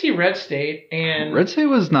did see Red State, and Red State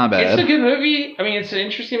was not bad. it's a good movie. I mean, it's an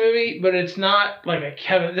interesting movie, but it's not like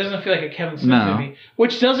it doesn't feel like a Kevin Smith No. movie,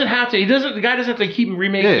 which doesn't have to. The guy doesn't have to keep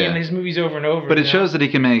remaking Yeah. his movies over and over. But it shows that he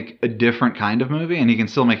can make a different kind of movie, and he can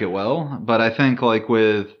still make it well. But I think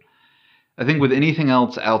with anything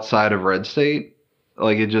else outside of Red State,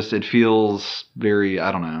 Like it feels very,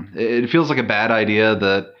 I don't know. It feels like a bad idea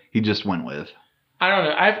that he just went with. I don't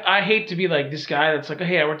know. I hate to be like this guy that's like,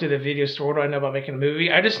 hey, I worked at a video store. What do I know about making a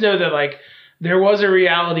movie? I just know that like there was a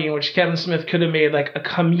reality in which Kevin Smith could have made like a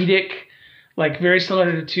comedic, like very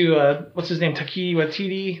similar to what's his name, Taiki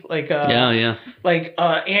Waititi, like like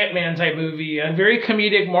Ant-Man type movie, a very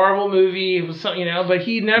comedic Marvel movie. It was something, but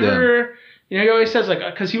he never. He always says, like,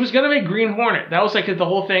 because he was going to make Green Hornet. That was, like, the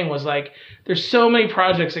whole thing was, like, there's so many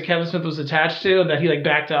projects that Kevin Smith was attached to that he, like,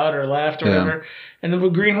 backed out or left or whatever. And then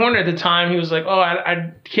with Green Hornet at the time, he was like, oh,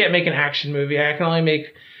 I can't make an action movie. I can only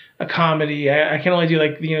make a comedy. I can only do,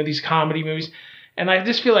 like, these comedy movies. And I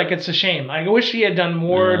just feel like it's a shame. Like, I wish he had done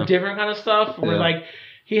more different kind of stuff where, like,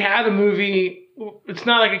 he had a movie. It's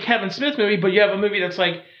not like a Kevin Smith movie, but you have a movie that's,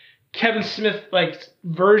 like, Kevin Smith like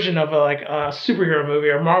version of a superhero movie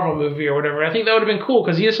or Marvel movie or whatever. I think that would have been cool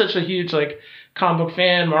because he is such a huge like comic book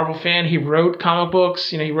fan, Marvel fan. He wrote comic books.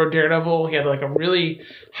 He wrote Daredevil. He had like a really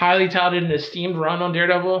highly touted and esteemed run on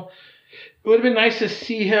Daredevil. It would have been nice to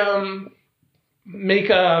see him make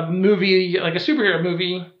a movie like a superhero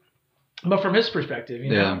movie, but from his perspective.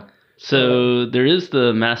 You know? So there is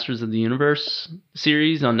the Masters of the Universe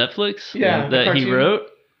series on Netflix. That he wrote.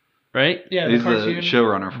 Right? Yeah, he's the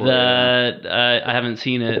showrunner for that. I haven't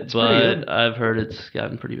seen it, but I've heard it's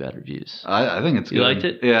gotten pretty bad reviews. I think it's good. You liked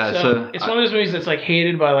it? Yeah. So it's one of those movies that's like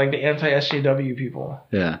hated by like the anti-SJW people.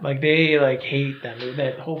 Yeah. Like they like hate that movie,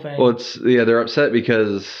 that whole thing. Well, they're upset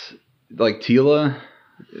because like Teela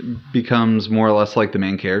becomes more or less like the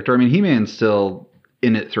main character. I mean, He-Man's still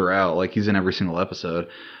in it throughout, like he's in every single episode.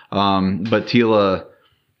 But Teela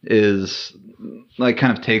is like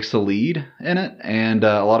kind of takes the lead in it, and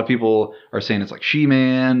a lot of people are saying it's like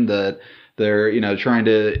She-Man, that they're trying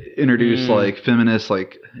to introduce like feminist,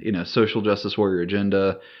 like social justice warrior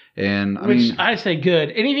agenda, and I say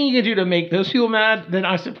good. Anything you can do to make those people mad, then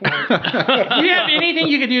I support. If you have anything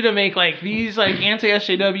you can do to make like these like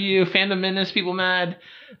anti-SJW fandom menace people mad,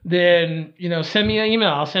 then send me an email.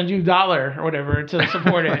 I'll send you $1 or whatever to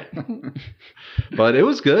support it. But it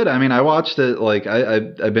was good. I mean, I watched it like I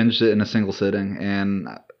binged it in a single sitting, and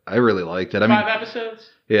I really liked it. 5 episodes.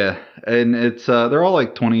 Yeah, and it's they're all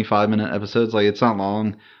like 25-minute episodes. Like it's not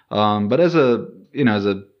long. But as a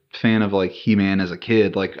fan of like He-Man as a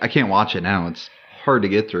kid, like I can't watch it now. It's hard to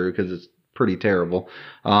get through because it's pretty terrible.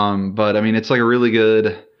 But I mean, it's like a really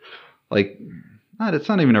good like. It's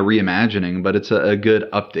not even a reimagining, but it's a good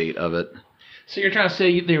update of it. So you're trying to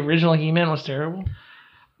say the original He-Man was terrible?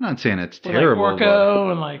 I'm not saying it's terrible. Like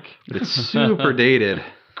Orko and like... It's super dated.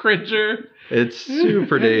 Cringer. It's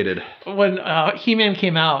super dated. When He-Man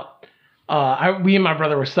came out, we and my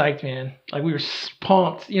brother were psyched, man. Like we were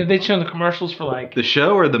pumped. They'd shown the commercials for like... The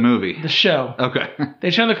show or the movie? The show. Okay.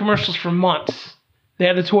 They'd shown the commercials for months. They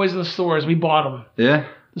had the toys in the stores. We bought them. Yeah.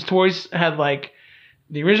 The toys had like...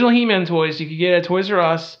 The original He-Man toys you could get at Toys R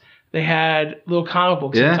Us, they had little comic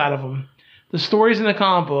books inside of them. The stories in the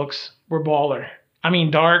comic books were baller. I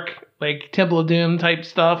mean, dark, like Temple of Doom type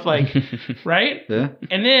stuff, like, right? Yeah.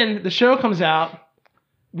 And then the show comes out.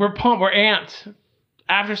 We're pumped. We're amped.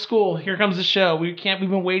 After school, here comes the show. We've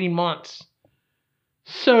been waiting months.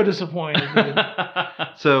 So disappointed, dude.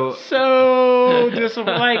 So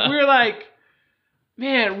disappointed. Like, we were like,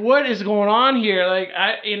 man, what is going on here? Like,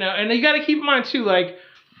 and you got to keep in mind too, like,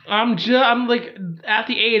 I'm like at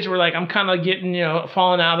the age where like I'm kind of getting,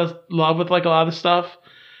 falling out of love with like a lot of stuff,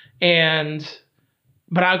 but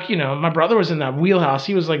my brother was in that wheelhouse.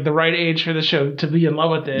 He was like the right age for the show to be in love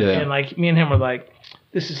with it, and like me and him were like,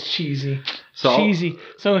 this is cheesy, cheesy.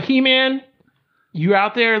 So He-Man, you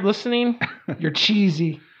out there listening, you're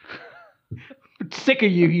cheesy. Sick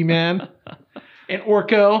of you, He-Man, and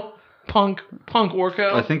Orko. Punk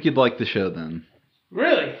Orko. I think you'd like the show then.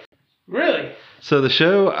 Really? So the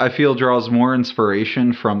show, I feel, draws more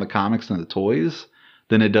inspiration from the comics and the toys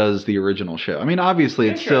than it does the original show. I mean, obviously,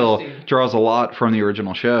 it still draws a lot from the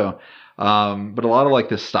original show, but a lot of like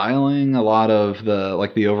the styling, a lot of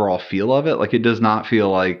the overall feel of it, like it does not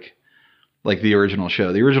feel like the original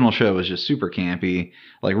show. The original show was just super campy,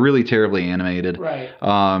 like really terribly animated. Right.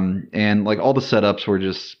 And like all the setups were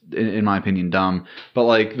just, in my opinion, dumb. But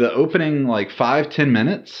like the opening like 5-10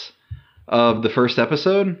 minutes of the first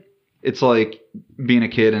episode, it's like being a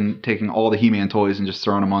kid and taking all the He-Man toys and just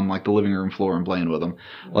throwing them on like the living room floor and playing with them.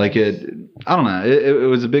 Nice. Like I don't know. It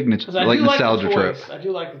was a big nostalgia trip. I do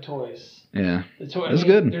like the toys. Yeah. The toys. It's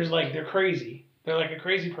good. They're crazy. They're like a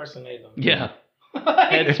crazy person made them. Yeah.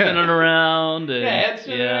 Head spinning around. And, head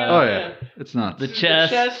spinning around. Oh, yeah. It's nuts. The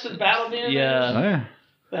chest. The battle damage. Oh, yeah.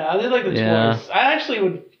 Yeah, I did like the toys. I actually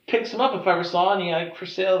would pick some up if I ever saw any like for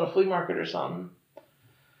sale at a flea market or something.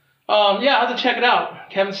 Yeah, I have to check it out.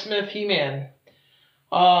 Kevin Smith, He-Man.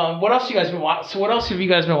 What else you guys been watching? So what else have you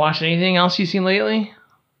guys been watching? Anything else you've seen lately?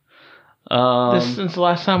 Since the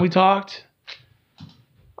last time we talked?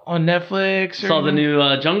 On Netflix? Or Saw the new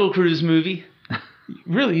Jungle Cruise movie.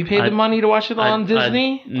 Really? You paid the money to watch it on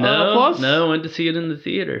Disney? Plus? No, went to see it in the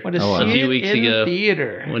theater. Went to see a few it weeks in ago the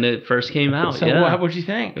theater. when it first came out. So yeah. what'd you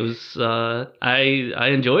think? It was I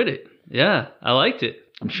enjoyed it. Yeah, I liked it.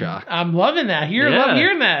 I'm shocked. I'm loving that. Love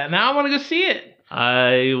hearing that. Now I want to go see it.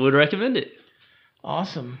 I would recommend it.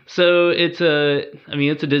 Awesome. So it's a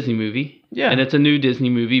Disney movie. Yeah. And it's a new Disney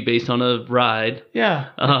movie based on a ride. Yeah.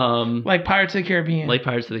 Like Pirates of the Caribbean. Like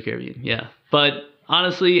Pirates of the Caribbean, yeah. But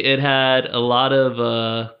honestly, it had a lot of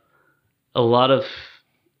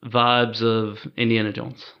vibes of Indiana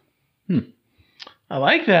Jones. I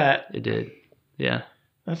like that. It did. Yeah.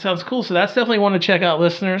 That sounds cool. So that's definitely one to check out,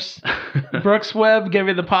 listeners. Brooks Webb gave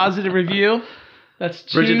it the positive review. That's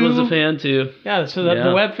 2. Bridget was a fan too. Yeah, so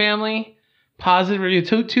the Webb family, positive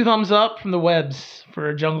review. Two thumbs up from the Webbs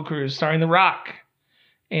for Jungle Cruise, starring The Rock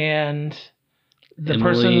and the Emily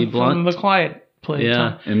person Blunt. from The Quiet Place.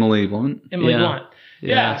 Yeah. Emily Blunt. Emily Yeah. Blunt.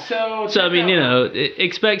 Yeah, so I mean,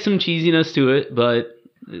 expect some cheesiness to it, but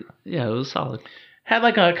yeah, it was solid. had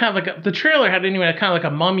like a kind of like the trailer had anyway kind of like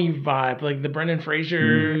a Mummy vibe, like the Brendan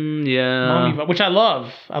Fraser Mummy vibe, which I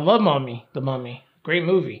love. I love Mummy, the Mummy. Great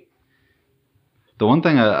movie. The one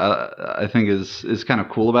thing I think is kind of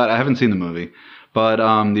cool about it, I haven't seen the movie, but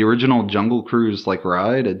the original Jungle Cruise like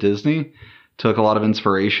ride at Disney took a lot of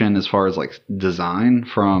inspiration as far as like design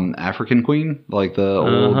from African Queen, like the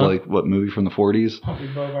old like what movie from the 40s? Humphrey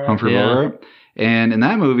Bogart. And in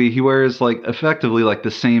that movie, he wears like effectively like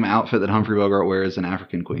the same outfit that Humphrey Bogart wears in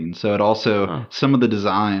African Queen. So it also some of the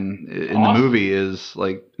design in the movie is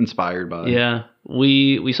like inspired by. Yeah,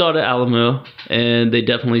 we saw it at Alamo, and they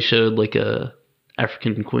definitely showed like a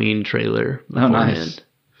African Queen trailer beforehand. Oh, nice.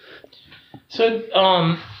 So,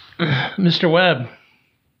 Mr. Webb,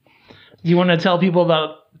 do you want to tell people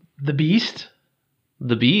about The Beast?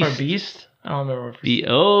 The Beast. Or Beast? I don't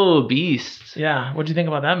remember. Beast. Yeah, what'd you think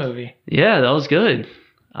about that movie? Yeah, that was good.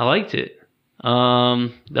 I liked it.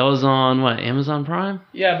 That was on what, Amazon Prime?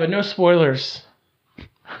 Yeah, but no spoilers.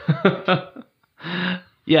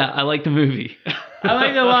 Yeah, I like the movie. I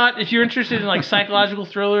like it a lot. If you're interested in like psychological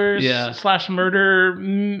thrillers /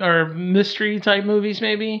 murder or mystery type movies,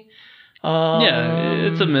 maybe. Yeah,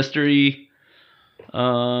 it's a mystery.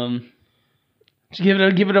 Give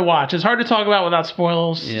it a watch. It's hard to talk about without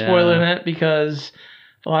spoiling it because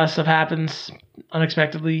a lot of stuff happens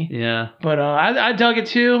unexpectedly. Yeah. But I dug it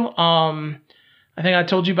too. I think I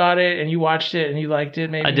told you about it and you watched it and you liked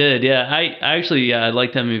it. Maybe I did. Yeah. I actually I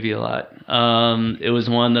liked that movie a lot. It was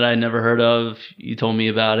one that I never heard of. You told me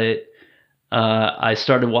about it. I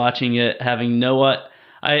started watching it having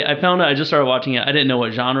I found out I just started watching it. I didn't know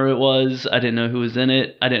what genre it was. I didn't know who was in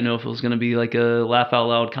it. I didn't know if it was going to be like a laugh out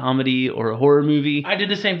loud comedy or a horror movie. I did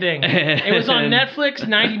the same thing. It was on Netflix,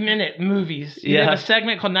 90-minute movies. You have a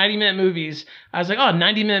segment called 90-minute movies. I was like,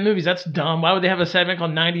 90-minute movies, that's dumb. Why would they have a segment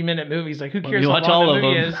called 90-minute movies? Like, who cares how long the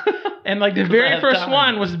movie is? And like the very first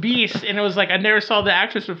one was Beast, and it was like I never saw the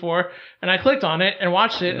actress before, and I clicked on it and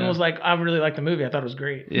watched it and was like, I really liked the movie. I thought it was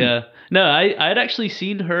great. Yeah. No, I'd actually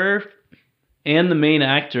seen her and the main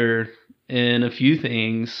actor in a few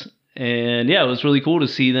things. And yeah, it was really cool to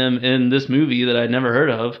see them in this movie that I'd never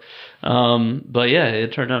heard of. But yeah,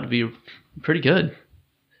 it turned out to be pretty good.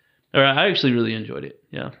 Or I actually really enjoyed it.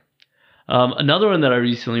 Yeah. Another one that I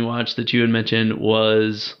recently watched that you had mentioned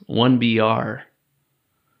was 1BR,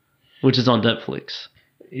 which is on Netflix.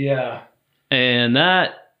 Yeah. And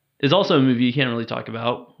that is also a movie you can't really talk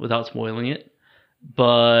about without spoiling it.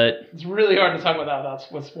 But it's really hard to talk about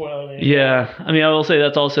what's spoiling it. Yeah, I mean, I will say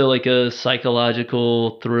that's also like a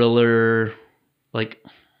psychological thriller. Like,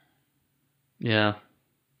 yeah,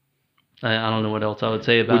 I don't know what else I would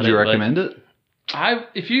say about it. Would you recommend it?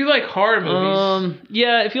 If you like horror movies,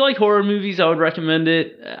 yeah, if you like horror movies, I would recommend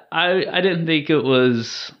it. I didn't think it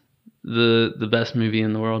was the best movie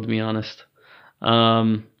in the world, to be honest.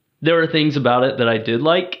 There were things about it that I did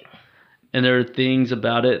like. And there are things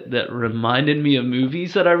about it that reminded me of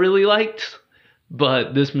movies that I really liked.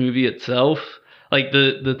 But this movie itself, like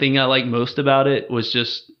the thing I like most about it was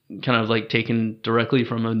just kind of like taken directly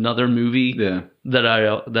from another movie that I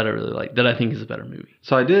really like, that I think is a better movie.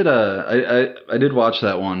 So I did I did watch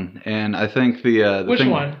that one, and I think the which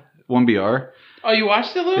thing, one? 1BR. Oh, you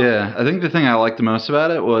watched it, Lou? Yeah, I think the thing I liked the most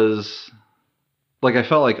about it was, like, I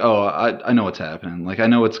felt like, I know what's happening. Like, I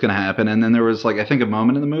know what's going to happen. And then there was, like, I think a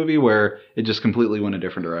moment in the movie where it just completely went a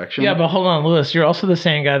different direction. Yeah, but hold on, Lewis. You're also the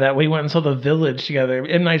same guy that we went and saw The Village together.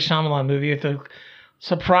 M. Night Shyamalan movie with the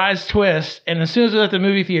surprise twist. And as soon as we left the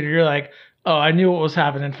movie theater, you're like, oh, I knew what was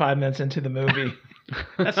happening 5 minutes into the movie.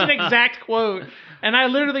 That's an exact quote. And I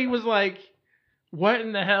literally was like, what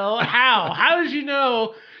in the hell? How? How did you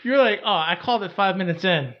know? You're like, oh, I called it 5 minutes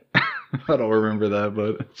in. I don't remember that,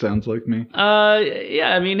 but it sounds like me.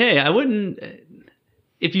 Yeah, I mean, hey, I wouldn't.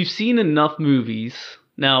 If you've seen enough movies,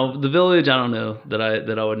 now The Village, I don't know that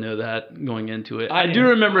I would know that going into it. I do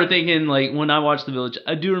remember thinking, like, when I watched The Village,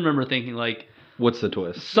 I do remember thinking, like, what's the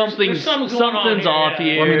twist? Something's off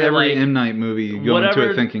here. Well, I mean, every like, M. Night movie, you go into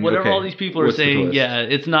it thinking, whatever okay, all these people are saying, yeah,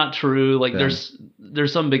 it's not true. Like, Yeah.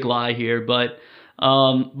 there's some big lie here, but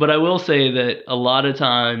I will say that a lot of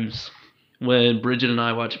times when Bridget and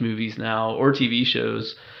I watch movies now or TV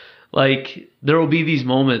shows, like, there will be these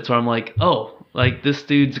moments where I'm like, oh, like, this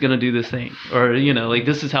dude's gonna do this thing, or, you know, like,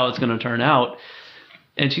 this is how it's gonna turn out.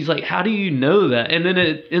 And she's like, how do you know that? And then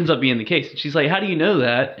it ends up being the case. She's like, how do you know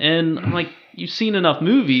that? And I'm like, you've seen enough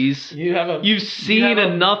movies. You've seen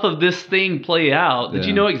enough of this thing play out that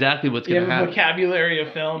you know exactly what's going to happen. You have a vocabulary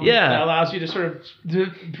of film that allows you to sort of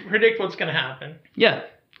predict what's going to happen. Yeah.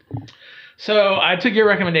 So I took your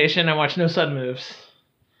recommendation. I watched No Sudden Moves.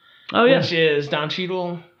 Oh, yeah. Which is Don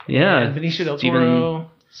Cheadle. Yeah. And Benicio del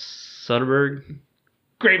Toro. Soderbergh.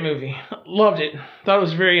 Great movie. Loved it. Thought it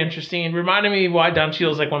was very interesting. Reminded me why Don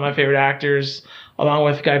Cheadle is like one of my favorite actors, along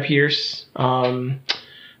with Guy Pearce,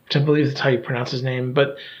 which I believe that's how you pronounce his name.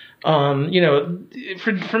 But, you know,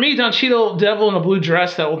 for me, Don Cheadle, Devil in a Blue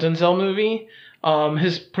Dress, that old Denzel movie,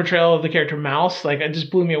 his portrayal of the character Mouse, like, it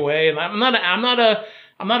just blew me away. And I'm not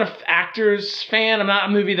an actor's fan. I'm not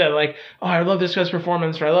a movie that like, oh, I love this guy's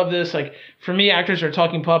performance or I love this. Like, for me, actors are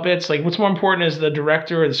talking puppets. Like, what's more important is the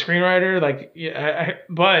director or the screenwriter. Like,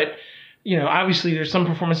 but, you know, obviously there's some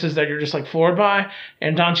performances that you're just like floored by,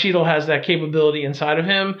 and Don Cheadle has that capability inside of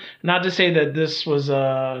him. Not to say that this was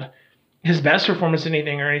his best performance in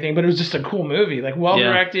anything, but it was just a cool movie. Like, well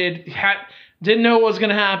directed. Didn't know what was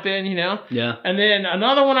gonna happen, you know. Yeah. And then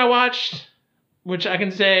another one I watched, which I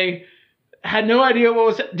can say, had no idea what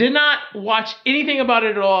was. Did not watch anything about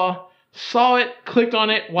it at all. Saw it, clicked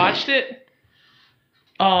on it, watched it.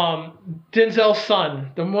 Denzel's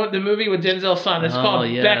son, the movie with Denzel's son. It's called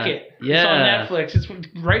Beckett. Yeah. It's on Netflix. It's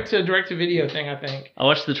right to direct-to-video thing, I think. I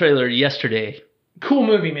watched the trailer yesterday. Cool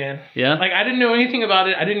movie, man. Yeah. Like, I didn't know anything about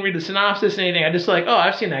it. I didn't read the synopsis or anything. I just like, oh,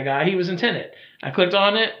 I've seen that guy. He was in Tenet. I clicked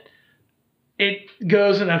on it. It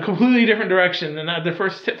goes in a completely different direction than the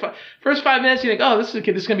first 5 minutes. You think, oh, this is a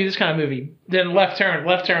kid. This is gonna be this kind of movie. Then left turn.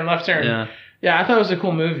 Yeah, I thought it was a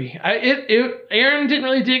cool movie. Aaron didn't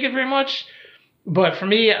really dig it very much, but for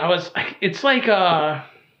me, it's like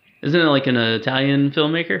Isn't it like an Italian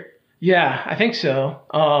filmmaker? Yeah, I think so.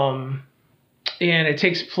 And it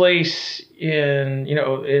takes place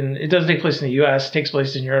it doesn't take place in the U.S. It takes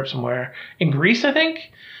place in Europe somewhere, in Greece, I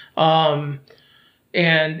think.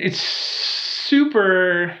 And it's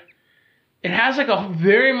super. It has like a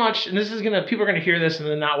very much, and people are gonna hear this and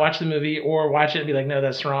then not watch the movie or watch it and be like, no,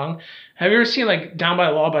 that's wrong. Have you ever seen like Down by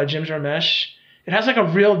Law by Jim Jarmusch? It has like a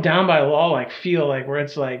real Down by Law like feel, like where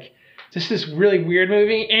it's like just this really weird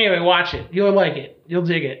movie. Anyway, watch it. You'll like it. You'll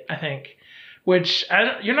dig it, I think. Which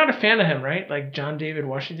you're not a fan of him, right? Like John David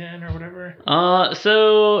Washington or whatever.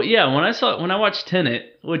 So yeah, when I watched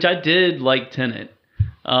Tenet, which I did like Tenet.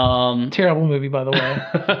 Terrible movie, by the way.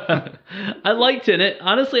 I liked Tenet.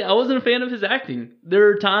 Honestly, I wasn't a fan of his acting. There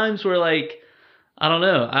are times where, like, I don't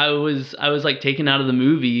know, I was like taken out of the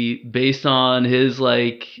movie based on his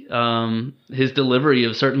his delivery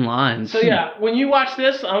of certain lines. So yeah, when you watch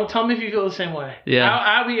this, tell me if you feel the same way. Yeah,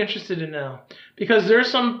 I'll be interested to know, because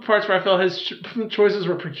there's some parts where I felt his choices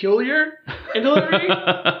were peculiar in delivery,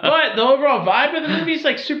 but the overall vibe of the movie is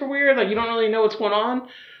like super weird. Like, you don't really know what's going on.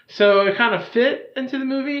 So it kind of fit into the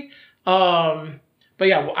movie. But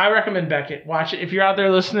yeah, I recommend Beckett. Watch it. If you're out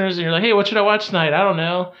there, listeners, and you're like, hey, what should I watch tonight? I don't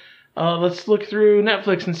know. Let's look through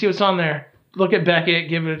Netflix and see what's on there. Look at Beckett.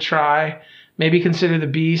 Give it a try. Maybe consider The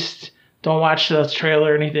Beast. Don't watch the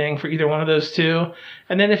trailer or anything for either one of those two.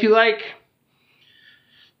 And then if you like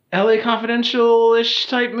LA Confidential-ish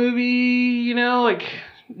type movie, like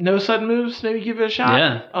No Sudden Moves, maybe give it a shot.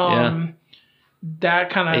 Yeah. That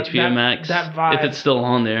kind of HBO Max, that vibe, if it's still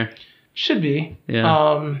on there, should be. Yeah.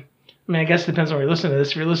 I mean, I guess it depends on where you listen to this.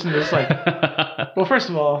 If you're listening to this, like, well, first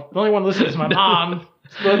of all, the only one listening is my mom.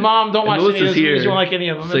 But Mom, don't watch any of those movies. You won't like any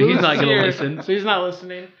of them. So he's not going to listen. So he's not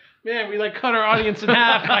listening. Man, we like cut our audience in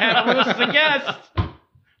half by having Lewis as a guest.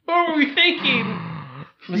 What were we thinking?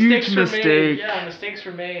 Mistakes were made. Yeah, mistakes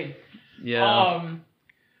were made. Yeah.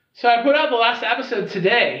 So I put out the last episode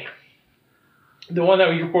today. The one that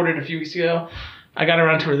we recorded a few weeks ago. I got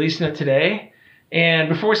around to releasing it today. And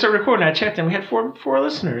before we started recording, I checked and we had four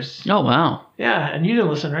listeners. Oh, wow. Yeah, and you didn't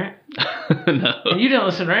listen, right? No. And you didn't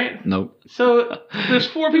listen, right? Nope. So there's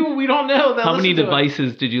 4 people we don't know that How many listen to it.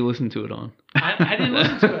 devices did you listen to it on? I didn't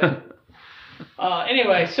listen to it.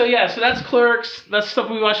 Anyway, so that's Clerks. That's stuff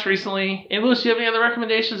we watched recently. And Louis, do you have any other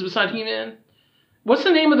recommendations besides He-Man? What's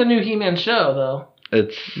the name of the new He-Man show, though?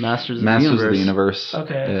 It's Masters of Masters the of the Universe.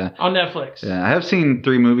 Universe. Okay. Yeah. On Netflix. Yeah, I have seen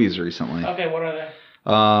 3 movies recently. Okay, what are they?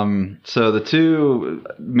 So the 2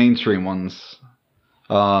 mainstream ones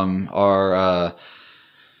are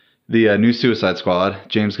the new Suicide Squad,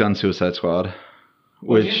 James Gunn Suicide Squad.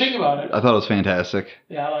 What did you think about it? I thought it was fantastic.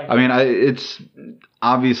 Yeah, I like it. I mean, it's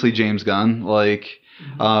obviously James Gunn. Like,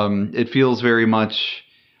 it feels very much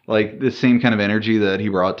like the same kind of energy that he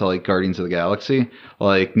brought to like Guardians of the Galaxy,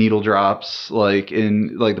 like needle drops, like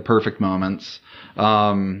in like the perfect moments.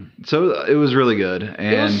 So it was really good,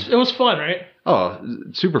 and it was fun, right? oh,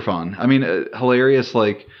 super fun. I mean, hilarious.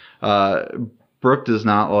 Like, Brooke does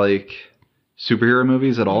not like superhero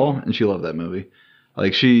movies at all, and she loved that movie.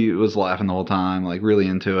 Like, she was laughing the whole time, like really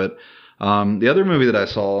into it. The other movie that I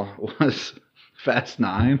saw was Fast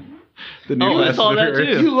 9. The new I Fast saw and the that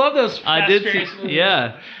Furious. too. You love those Fast I did. Furious movies.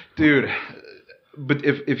 Yeah. Dude, but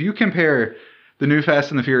if you compare the new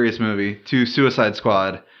Fast and the Furious movie to Suicide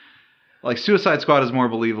Squad, like Suicide Squad is more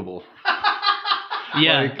believable.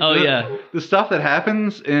 Yeah. Like, the stuff that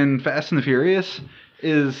happens in Fast and the Furious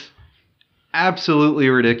is absolutely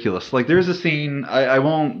ridiculous. Like, there's a scene, I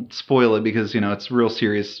won't spoil it because, it's a real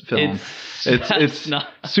serious film. It's not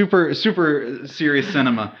super serious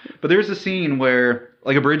cinema. But there's a scene where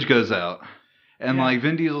like a bridge goes out. And like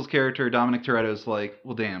Vin Diesel's character, Dominic Toretto's like,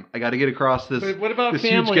 well, damn, I got to get across this. But what about this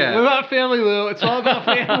family? Huge gap. What about family, Lou? It's all about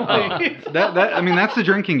family. I mean, that's the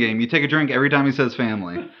drinking game. You take a drink every time he says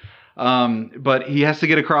family. But he has to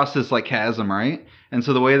get across this like chasm, right? And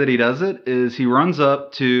so the way that he does it is he runs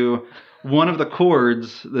up to one of the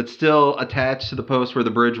cords that's still attached to the post where the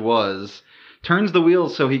bridge was, turns the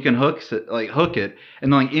wheels so he can hook it,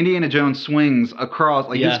 and then like Indiana Jones swings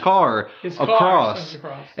across his car across.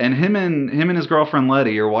 And him and his girlfriend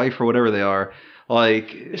Letty, or wife or whatever they are,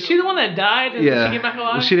 like, is she the one that died? Did she get back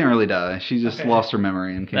alive? She didn't really die. She just lost her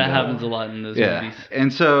memory and came back. That happens a lot in those movies.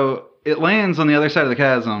 And so it lands on the other side of the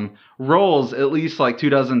chasm, rolls at least like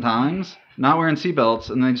 24 times, not wearing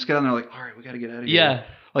seatbelts, and they just get on there like, all right, we got to get out of here. Yeah.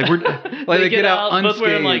 Like, we're like they get out unscathed. Both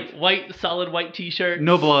wearing like solid white t-shirts.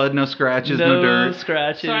 No blood, no scratches, no dirt. No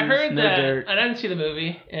scratches. So I heard no that dirt. I didn't see the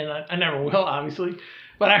movie, and I never will, obviously.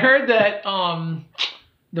 But I heard that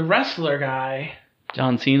the wrestler guy,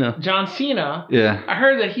 John Cena. Yeah. I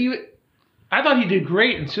heard that I thought he did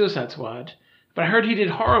great in Suicide Squad, but I heard he did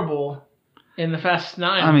horrible in the Fast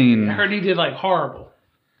 9. I mean, I heard he did like horrible.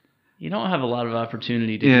 You don't have a lot of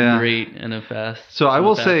opportunity to do great in a Fast. So I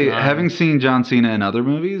will say, 9. having seen John Cena in other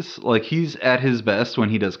movies, like, he's at his best when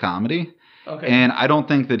he does comedy. Okay. And I don't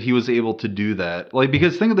think that he was able to do that. Like,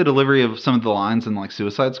 because think of the delivery of some of the lines in like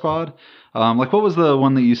Suicide Squad. Like, what was the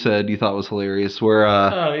one that you said you thought was hilarious?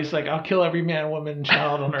 Where he's like, I'll kill every man, woman, and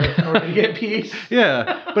child on earth in order to get peace.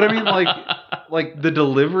 Yeah, but I mean, like the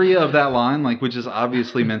delivery of that line, like, which is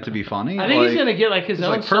obviously meant to be funny. I think he's gonna get like his own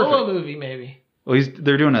like solo movie, maybe. Well,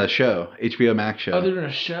 they're doing a show, HBO Max show. Oh, they're doing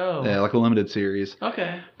a show. Yeah, like a limited series.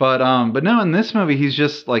 Okay. But no, in this movie, he's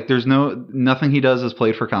just like, there's nothing he does is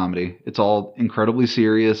played for comedy. It's all incredibly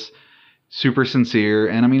serious, super sincere,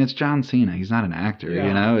 and I mean, it's John Cena. He's not an actor,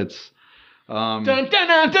 It's dun dun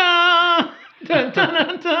dun dun dun dun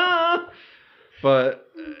dun dun. But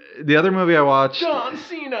the other movie I watched, John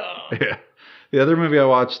Cena. Yeah, the other movie I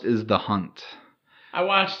watched is The Hunt. I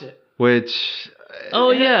watched it. Which.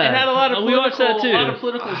 Oh, yeah. It had a lot of we watched that too. A lot of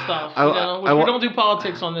political stuff. We don't do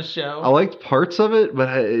politics on this show. I liked parts of it, but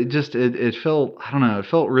it felt, I don't know, it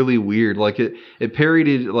felt really weird. Like it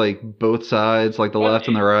parodied like both sides, like the left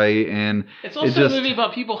and the right, and it's also a movie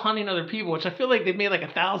about people hunting other people, which I feel like they've made like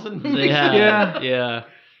 1,000 movies.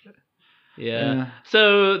 Yeah.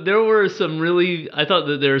 So there were I thought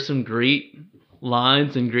that there were some great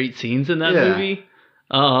lines and great scenes in that movie.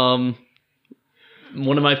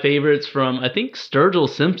 One of my favorites from, I think, Sturgill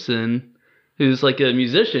Simpson, who's like a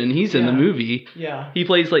musician. He's in the movie. Yeah. He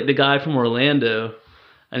plays like the guy from Orlando.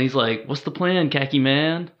 And he's like, what's the plan, khaki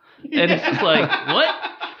man? And it's just like, what?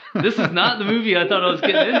 This is not the movie I thought I was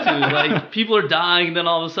getting into. Like, people are dying, and then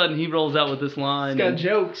all of a sudden he rolls out with this line. He's got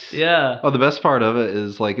jokes. Yeah. Oh, the best part of it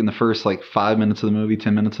is like in the first like 5 minutes of the movie,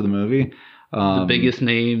 10 minutes of the movie. The biggest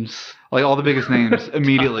names. Like all the biggest names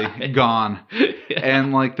immediately gone. Yeah.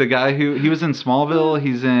 And like the guy he was in Smallville,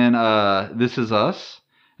 he's in This Is Us.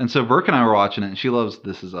 And so Brooke and I were watching it, and she loves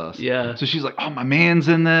This Is Us. Yeah. So she's like, oh, my man's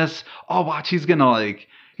in this. Oh, watch, he's gonna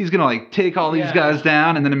he's gonna like take all these Yeah. guys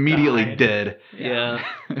down, and then immediately Died. dead. Yeah.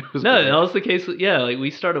 It was No, great. that was the case. Yeah, like we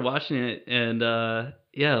started watching it, and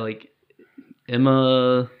like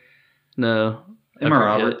Emma, no, I Emma forget.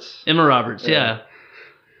 Roberts. Emma Roberts, Yeah. yeah.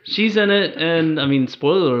 She's in it, and I mean,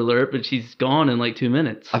 spoiler alert, but she's gone in like 2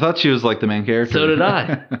 minutes. I thought she was like the main character. So did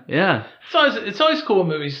I. Yeah. It's always cool when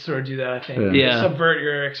movies sort of do that. I think. Yeah. They Yeah. subvert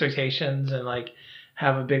your expectations and like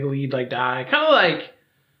have a big lead like die. Kind of like,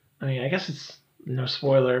 I mean, I guess it's no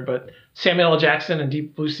spoiler, but Samuel L. Jackson and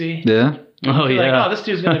Deep Blue Sea. Yeah. Oh You're yeah. like, oh, this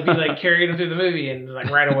dude's gonna be like carrying him through the movie and like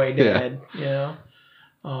right away Yeah. dead. You know.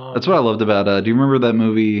 That's what I loved about. Do you remember that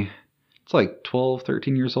movie? It's like 12,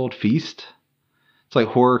 13 years old. Feast. It's like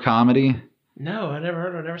horror comedy. No, I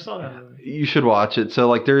never saw that movie. You should watch it. So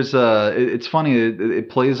like, there's it's funny. It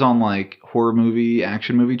plays on like horror movie,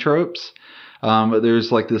 action movie tropes. But there's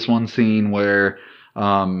like this one scene where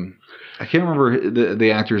I can't remember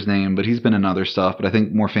the actor's name, but he's been in other stuff. But I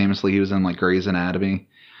think more famously, he was in like Grey's Anatomy.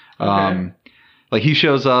 Okay. Like he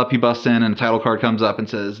shows up, he busts in, and a title card comes up and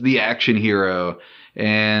says the action hero,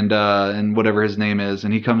 and whatever his name is,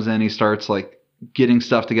 and he comes in, he starts like getting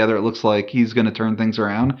stuff together. It looks like he's going to turn things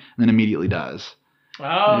around, and then immediately dies.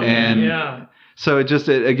 Oh, And- yeah. So it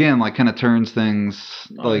again like kind of turns things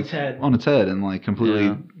On like its head. on its head and like completely.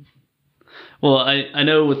 Yeah. Well, I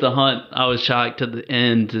know with The Hunt, I was shocked at the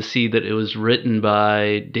end to see that it was written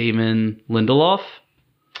by Damon Lindelof.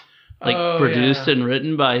 Like Oh, produced yeah. and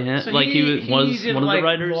written by him. So like he was did, one of like, the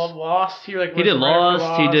writers. Lost. He like He was did the writer for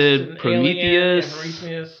Lost, he did and Prometheus. Alien,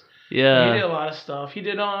 Prometheus. Yeah. He did a lot of stuff. He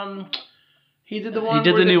did the one. He did where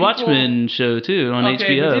the new people- Watchmen show too on Okay,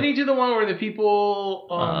 HBO. but did he do the one where the people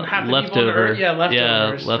half the people on Leftover. Earth? Yeah, leftovers. Yeah,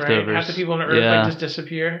 Right? Leftovers. Half the people on Earth Yeah. like just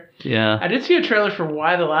disappear. Yeah. I did see a trailer for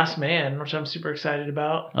Why the Last Man, which I'm super excited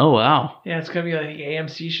about. Oh wow. Yeah, it's gonna be like an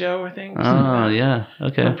AMC show, I think. Oh yeah.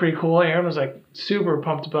 Okay. Looked pretty cool. Aaron was like super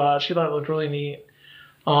pumped about it. She thought it looked really neat.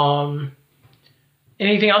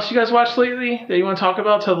 Anything else you guys watched lately that you want to talk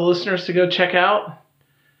about? Tell the listeners to go check out.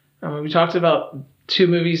 We talked about 2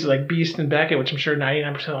 movies like Beast and Beckett, which I'm sure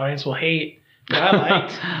 99% of the audience will hate. But I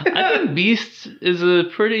liked. I think Beast is a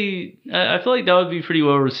pretty. I feel like that would be pretty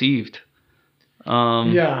well received.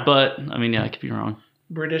 Yeah. But I mean, yeah, I could be wrong.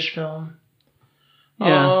 British film.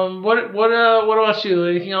 Yeah. What about you?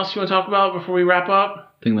 Anything else you want to talk about before we wrap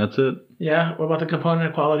up? I think that's it. Yeah. What about the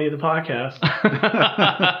component quality of the podcast?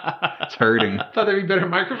 It's hurting. Thought there'd be better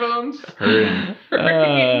microphones. Hurting.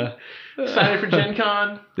 Excited for Gen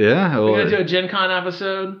Con. Yeah. We're Well, gonna do a Gen Con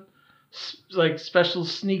episode, like special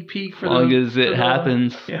sneak peek for As long as for it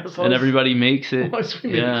happens Yeah, as long and as- everybody makes as it. long as we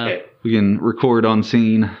make Yeah. it. we can record on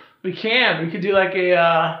scene. We can. We could do like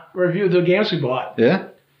a review of the games we bought. Yeah.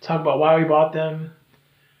 Talk about why we bought them.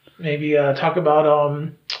 Maybe talk about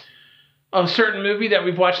a certain movie that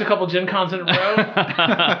we've watched a couple Gen Cons in a row.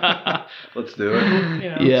 Let's do it. You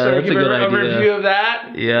know, Yeah, sort of that's a give good a idea. review of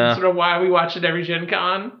that. Yeah. Sort of why we watch it every Gen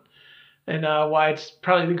Con. And why it's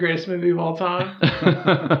probably the greatest movie of all time.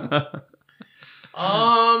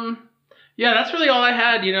 Yeah, that's really all I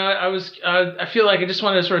had. You know, I feel like I just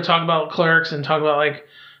wanted to sort of talk about Clerks and talk about like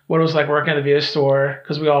what it was like working at the video store,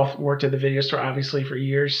 because we all worked at the video store obviously for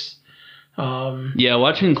years. Yeah,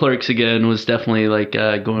 watching Clerks again was definitely like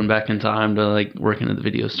going back in time to like working at the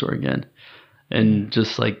video store again, and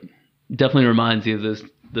just like definitely reminds you of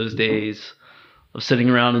those days of sitting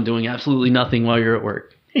around and doing absolutely nothing while you're at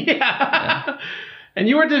work. Yeah. And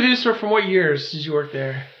you worked at the video store for what years did you work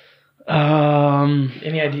there?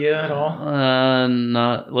 Any idea at all?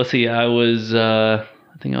 Not. Let's see. I was. I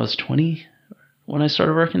think I was 20 when I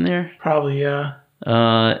started working there. Probably, yeah.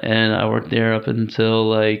 And I worked there up until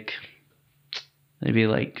like maybe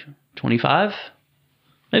like 25,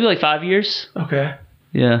 maybe like 5 years. Okay.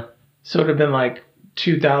 Yeah. So it would have been like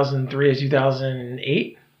 2003 to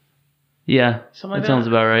 2008? Yeah. Something like that sounds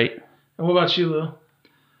about right. And what about you, Lou?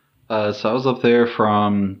 So I was up there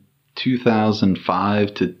from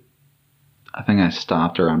 2005 to, I think I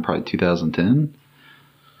stopped around probably 2010.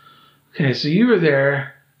 Okay, so you were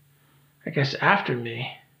there, I guess, after me,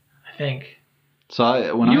 I think.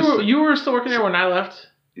 So You were still working there when I left?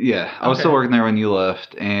 yeah, I was Okay. still working there when you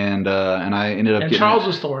left, and I ended up And getting Charles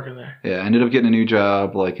was still working there. I ended up getting a new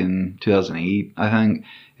job like in 2008, I think,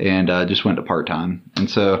 and just went to part time. And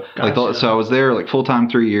so Gotcha. so I was there like full time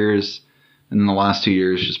 3 years, and then the last 2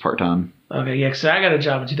 years just part time. Okay, yeah, because I got a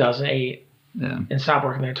job in 2008 Yeah, and stopped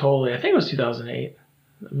working there totally. I think it was 2008.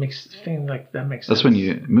 That makes sense. that's when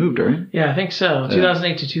you moved, right? Yeah, I think so. Yeah.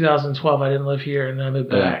 2008 to 2012, I didn't live here, and then I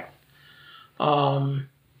moved Yeah. back.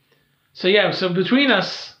 So between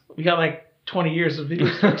us, we got like 20 years of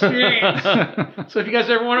video store experience. So if you guys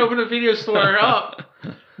ever want to open a video store up,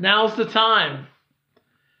 now's the time.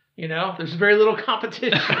 You know, there's very little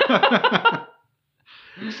competition.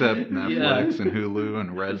 Except Netflix and Hulu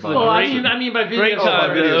and Redbox. Well, I mean by video Great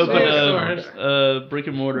time to stores. open Video stores. a brick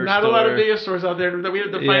and mortar Not store. a lot of video stores out there that we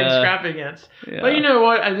have to fight and scrap against. Yeah. But you know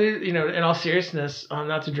what? I do. You know, in all seriousness,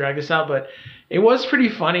 not to drag this out, but it was pretty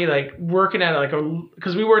funny, like working at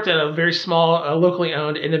because we worked at a very small, locally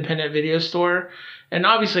owned independent video store, and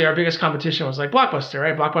obviously our biggest competition was like Blockbuster,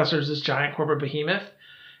 right? Blockbuster is this giant corporate behemoth,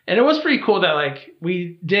 and it was pretty cool that like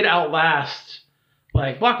we did outlast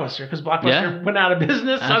like Blockbuster because Blockbuster went out of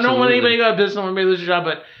business. Absolutely. I don't want anybody to go out of business, I don't want anybody to lose their job,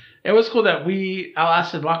 but it was cool that we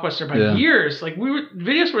outlasted Blockbuster by years. Like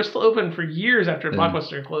videos were still open for years after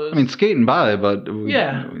Blockbuster closed. I mean, skating by, but we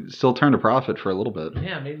Yeah. still turned a profit for a little bit.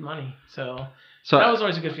 Yeah, made money. So So that was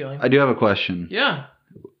always a good feeling. I do have a question. Yeah.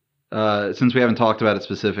 Since we haven't talked about it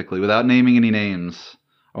specifically, without naming any names,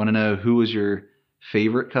 I want to know who was your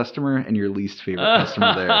favorite customer and your least favorite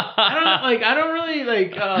customer there. I don't really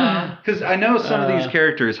like. Because I know some of these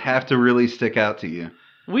characters have to really stick out to you.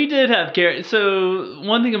 We did have characters. So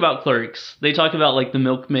one thing about Clerks, they talk about like the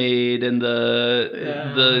milkmaid and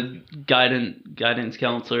the guidance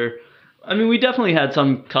counselor. I mean, we definitely had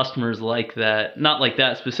some customers like that. Not like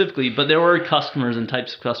that specifically, but there were customers and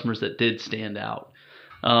types of customers that did stand out.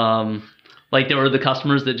 Like there were the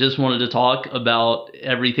customers that just wanted to talk about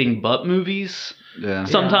everything but movies. Yeah.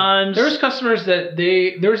 Sometimes there was customers that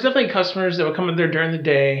there was definitely customers that would come in there during the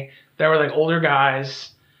day that were like older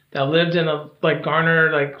guys that lived in a like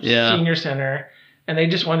Garner senior center, and they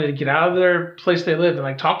just wanted to get out of their place they lived and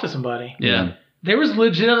like talk to somebody. Yeah. There was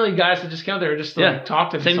legitimately guys that just came out there just to like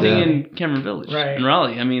talk to Same somebody. thing in Cameron Village, Right. in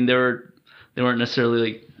Raleigh. I mean, they weren't necessarily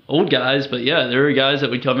like old guys, but yeah, there were guys that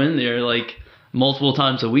would come in there like multiple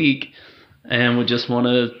times a week and would just want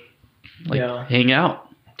to hang out,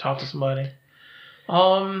 talk to somebody.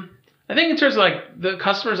 I think in terms of like the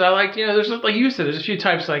customers I liked, you know, there's like you said, there's a few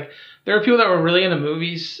types. Like there are people that were really into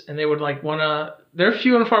movies and they would like wanna. They're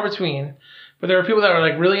few and far between, but there are people that were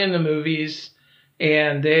like really into movies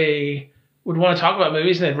and they would want to talk about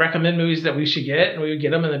movies and they'd recommend movies that we should get and we would get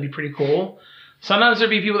them and that'd be pretty cool. Sometimes there'd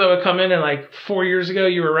be people that would come in and like 4 years ago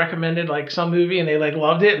you were recommended like some movie and they like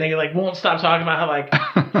loved it and they like won't stop talking about how like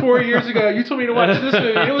 4 years ago you told me to watch this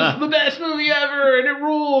movie. It was the best movie ever and it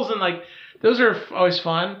rules, and like those are always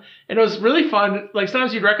fun. And it was really fun. Like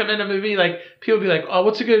sometimes you'd recommend a movie, like people would be like, "Oh,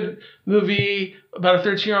 what's a good movie about a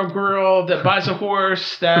 13-year-old girl that buys a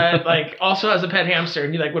horse that like also has a pet hamster?"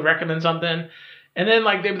 And you like would recommend something. And then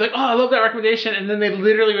like they'd be like, "Oh, I love that recommendation," and then they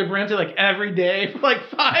literally would rent it like every day for like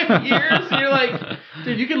 5 years. And you're like,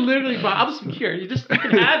 "Dude, you can literally buy. I'll just here. You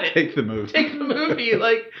can have it. Take the movie. Take the movie."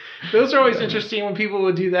 Like those are always interesting when people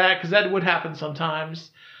would do that because that would happen sometimes.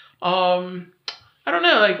 I don't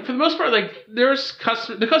know. Like for the most part, like there's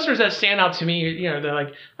the customers that stand out to me. You know, they're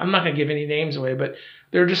like, I'm not gonna give any names away, but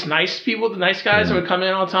they're just nice people, the nice guys that would come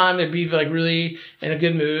in all the time. They'd be like really in a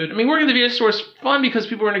good mood. I mean, working at the video store is fun because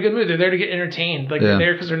people are in a good mood. They're there to get entertained. Like they're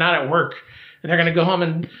there because they're not at work. And they're going to go home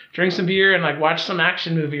and drink some beer and like watch some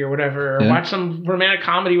action movie or whatever, or watch some romantic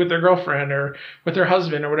comedy with their girlfriend or with their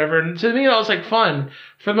husband or whatever. And to me, that was like fun.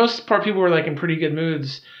 For the most part, people were like in pretty good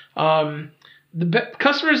moods.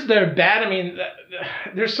 Customers that are bad, I mean,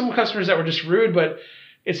 there's some customers that were just rude, but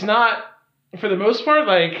it's not, for the most part,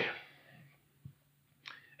 like,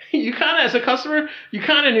 you kind of, as a customer, you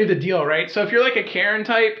kind of knew the deal, right? So if you're like a Karen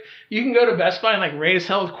type, you can go to Best Buy and like raise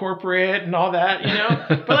hell with corporate and all that, you know?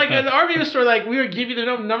 But like at the video store, like we would give you the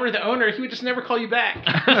number of the owner, he would just never call you back.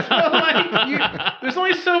 So like, there's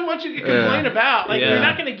only so much you can complain about. Like you're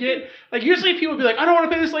not going to get, like usually people would be like, I don't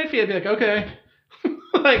want to pay this late fee. I'd be like, okay,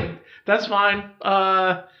 like that's fine.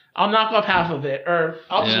 I'll knock off half of it, or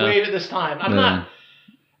I'll just waive it this time.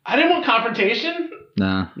 I didn't want confrontation.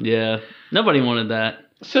 No. Yeah. Nobody wanted that.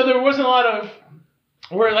 So there wasn't a lot of,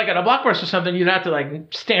 where like at a Blockbuster or something, you'd have to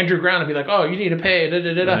like stand your ground and be like, oh, you need to pay,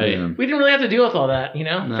 Right. We didn't really have to deal with all that, you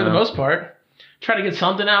know, for the most part. Try to get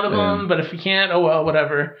something out of them, but if we can't, oh well,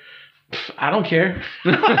 whatever. I don't care.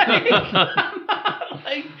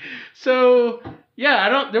 So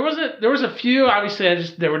yeah, there was a few,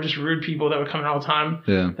 obviously there were just rude people that would come in all the time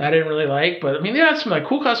that I didn't really like, but I mean, they had some like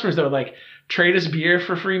cool customers that would like trade us beer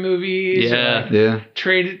for free movies.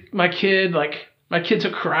 Trade my kid, like my kid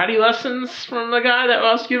took karate lessons from the guy that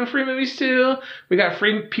I was giving free movies to. We got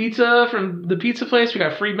free pizza from the pizza place. We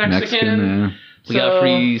got free Mexican. We got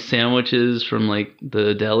free sandwiches from like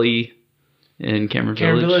the deli in Cameron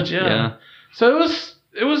Village. Yeah. So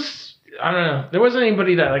it was I don't know. There wasn't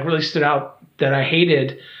anybody that like really stood out that I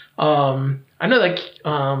hated. I know like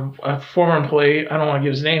a former employee, I don't want to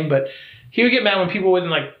give his name, but he would get mad when people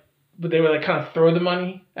wouldn't like but they would like kind of throw the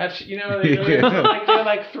money at you. You know, they would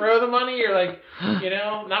like throw the money or like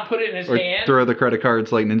not put it in his Or hand. throw the credit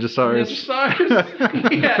cards like Ninja Stars. Ninja Stars.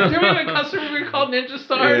 Yeah, do we have a customer we called Ninja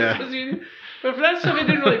Stars? Yeah. But for that stuff, it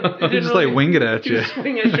didn't really. Just like wing it at you.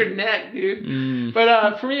 Swing at your neck, dude.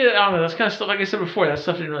 But for me, I don't know. That's kind of stuff. Like I said before, that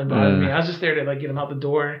stuff didn't really bother me. I was just there to like get them out the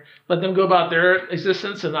door, let them go about their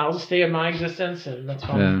existence, and I'll just stay in my existence, and that's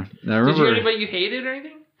fine. Yeah, I remember. Did you hear anybody you hated or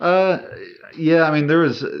anything? Yeah. I mean,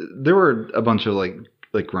 there were a bunch of like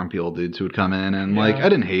grumpy old dudes who would come in, and like I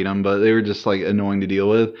didn't hate them, but they were just like annoying to deal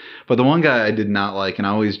with. But the one guy I did not like, and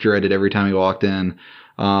I always dreaded every time he walked in.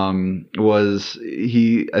 Was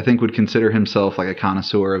he, I think, would consider himself like a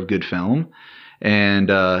connoisseur of good film,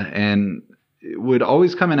 and would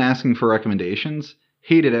always come in asking for recommendations.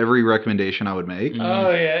 Hated every recommendation I would make.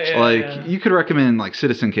 Oh yeah. Like you could recommend like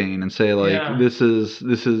Citizen Kane and say like this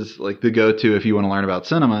is like the go-to if you want to learn about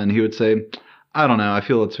cinema, and he would say, I don't know, I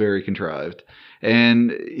feel it's very contrived.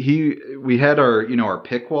 And we had our our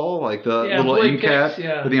pick wall, like the little end cap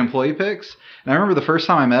with the employee picks. And I remember the first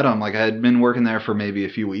time I met him, like I had been working there for maybe a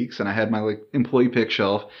few weeks, and I had my like employee pick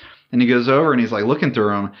shelf. And he goes over and he's like looking through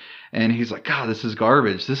them, and he's like, God, this is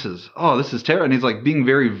garbage. This is terrible. And he's like being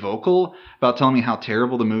very vocal about telling me how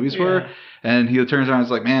terrible the movies were. And he turns around and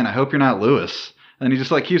he's like, man, I hope you're not Lewis. And he just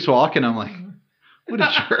like keeps walking. I'm like, what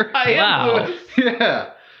a jerk. I am Lewis.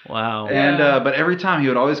 Yeah. Wow. And but every time he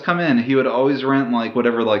would always come in, he would always rent like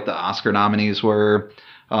whatever like the Oscar nominees were,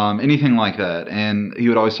 anything like that. And he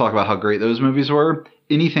would always talk about how great those movies were.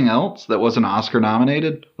 Anything else that wasn't Oscar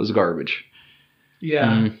nominated was garbage.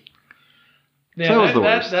 Yeah. Yeah, so that was the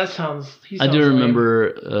worst. That sounds. I do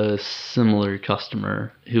remember a similar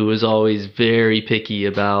customer who was always very picky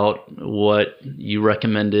about what you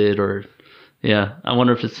recommended, or I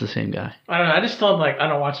wonder if it's the same guy. I don't know. I just told him like I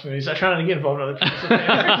don't watch movies. I try not to get involved in other people's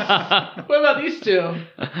affairs. What about these two?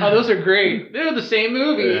 Oh, those are great. They're the same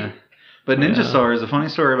movie. Yeah. But Ninja Stars, a funny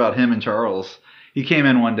story about him and Charles. He came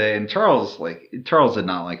in one day, and Charles did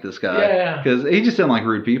not like this guy because he just didn't like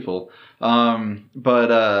rude people. But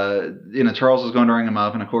Charles was going to ring him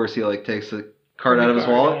up, and of course he like takes the card out of his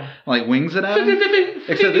wallet, like wings it at him.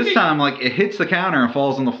 Except this time, like it hits the counter and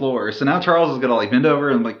falls on the floor. So now Charles is gonna like bend over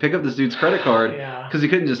and like pick up this dude's credit card because he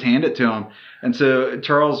couldn't just hand it to him. And so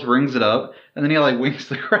Charles rings it up, and then he like wings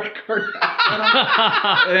the credit card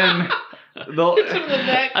and.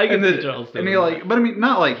 I can see Charles. And he like, but I mean,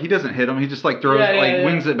 not like he doesn't hit him. He just like throws,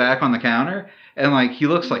 wings it back on the counter, and like he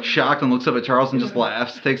looks like shocked and looks up at Charles and just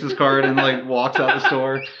laughs, takes his card and like walks out the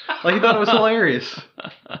store. Like he thought it was hilarious.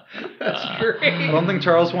 That's great. I don't think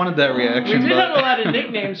Charles wanted that reaction. We did have a lot of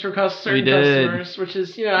nicknames for certain customers, which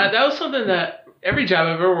is that was something that every job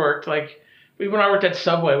I've ever worked like. When I worked at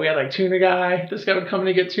Subway, we had like tuna guy. This guy would come in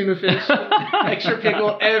to get tuna fish, extra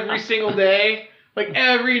pickle every single day. Like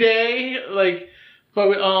every day,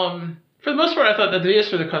 but for the most part, I thought the videos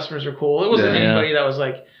for the customers were cool. It wasn't anybody that was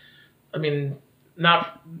like, I mean,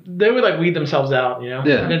 they would like weed themselves out, Yeah.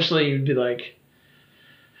 Eventually, you'd be like,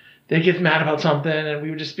 they get mad about something, and we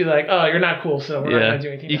would just be like, oh, you're not cool, so we're not going to do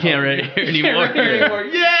anything. You can't rent here anymore.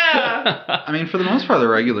 Yeah. I mean, for the most part, the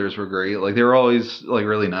regulars were great. Like they were always like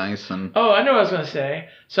really nice and. Oh, I know what I was going to say.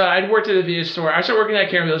 So I'd worked at a video store. I started working at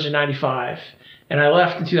Karen Village in '95, and I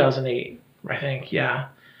left in 2008. I think, yeah.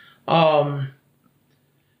 And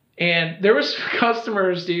there was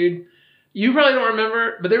customers, dude. You probably don't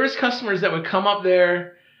remember, but there was customers that would come up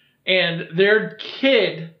there, and their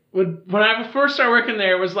kid would. When I first started working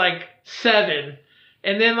there, was like 7,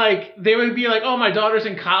 and then like they would be like, "Oh, my daughter's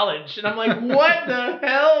in college," and I'm like, "What the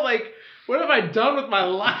hell? Like, what have I done with my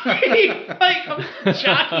life? Like, I'm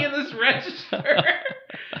jockeying this register."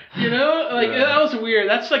 That was weird.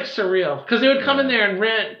 That's like surreal because they would come in there and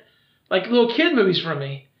rent. Like little kid movies from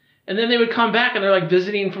me. And then they would come back and they're like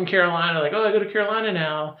visiting from Carolina. Like, oh, I go to Carolina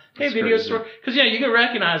now. Hey, That's video crazy. store. Because, you get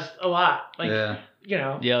recognized a lot. Like, where we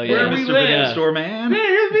Mr. live. Video Store Man. Hey,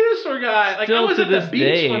 you're the video store guy. Like, Still I was to at the this beach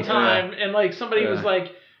day. one time and like somebody was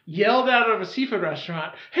like, yelled out of a seafood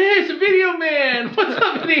restaurant, hey, it's a video man. What's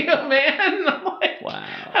up, video man? I'm like, wow.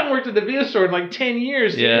 I haven't worked at the video store in like 10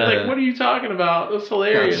 years. Dude. Yeah. Like, what are you talking about? That's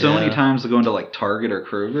hilarious. God, so many times to go into like Target or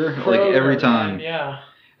Kroger. Like every time. Man, yeah.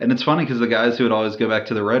 And it's funny because the guys who would always go back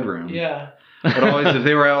to the Red Room. Yeah. But always, if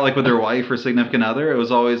they were out like with their wife or significant other, it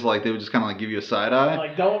was always like they would just kind of like give you a side eye.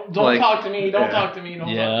 Like don't like, talk to me. Don't talk to me. Don't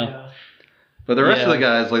talk to me. But the rest of the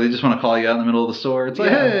guys, like they just want to call you out in the middle of the store. It's like,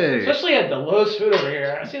 hey. Especially at the Lowe's food over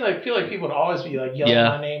here. I feel like people would always be like yelling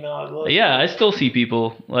my name out at Lowe's. Yeah, I still see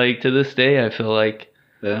people like to this day. I feel like.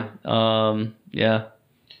 Yeah. Yeah.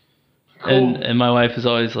 Cool. And my wife is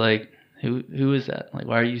always like, who is that? Like,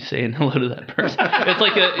 why are you saying hello to that person? It's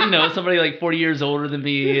like somebody like 40 years older than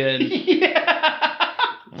me, and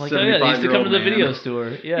I'm like, oh yeah, he used to come to the video store.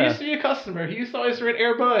 Yeah, he used to be a customer. He used to always rent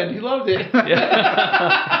Air Bud. He loved it.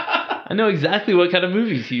 Yeah. I know exactly what kind of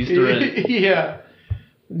movies he used to rent. Yeah.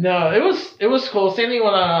 No, it was cool. Same thing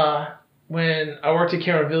when I worked at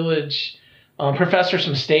Cameron Village. Professors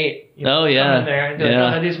from State. Oh yeah. In there and be like,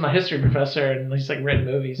 oh, that is my history professor, and he's like renting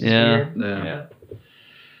movies. It's weird. Yeah.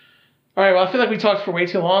 All right, well, I feel like we talked for way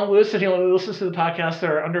too long. Lewis said he only listens to the podcast that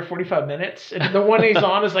are under 45 minutes. And the one he's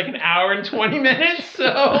on is like an hour and 20 minutes.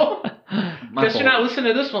 So guess you're not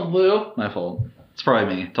listening to this one, Lou. My fault. It's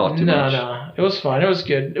probably me. Talk too much. No. It was fun. It was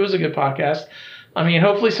good. It was a good podcast. I mean,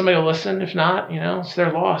 hopefully somebody will listen. If not, it's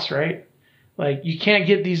their loss, right? Like, you can't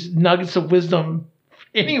get these nuggets of wisdom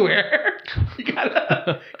anywhere. You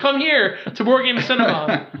gotta come here to Board Game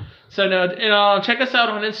Cinema. So, check us out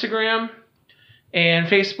on Instagram and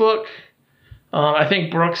Facebook. I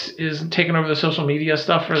think Brooks is taking over the social media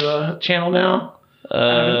stuff for the channel now.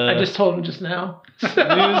 I just told him just now. News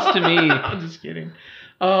to me. I'm just kidding.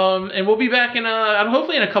 And we'll be back in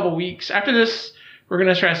hopefully in a couple weeks. After this, we're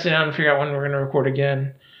gonna try to sit down and figure out when we're gonna record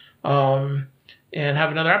again, and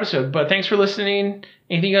have another episode. But thanks for listening.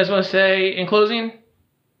 Anything you guys want to say in closing?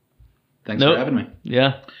 Thanks for having me.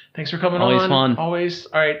 Yeah. Thanks for coming on. Always fun. Always.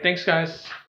 All right. Thanks, guys.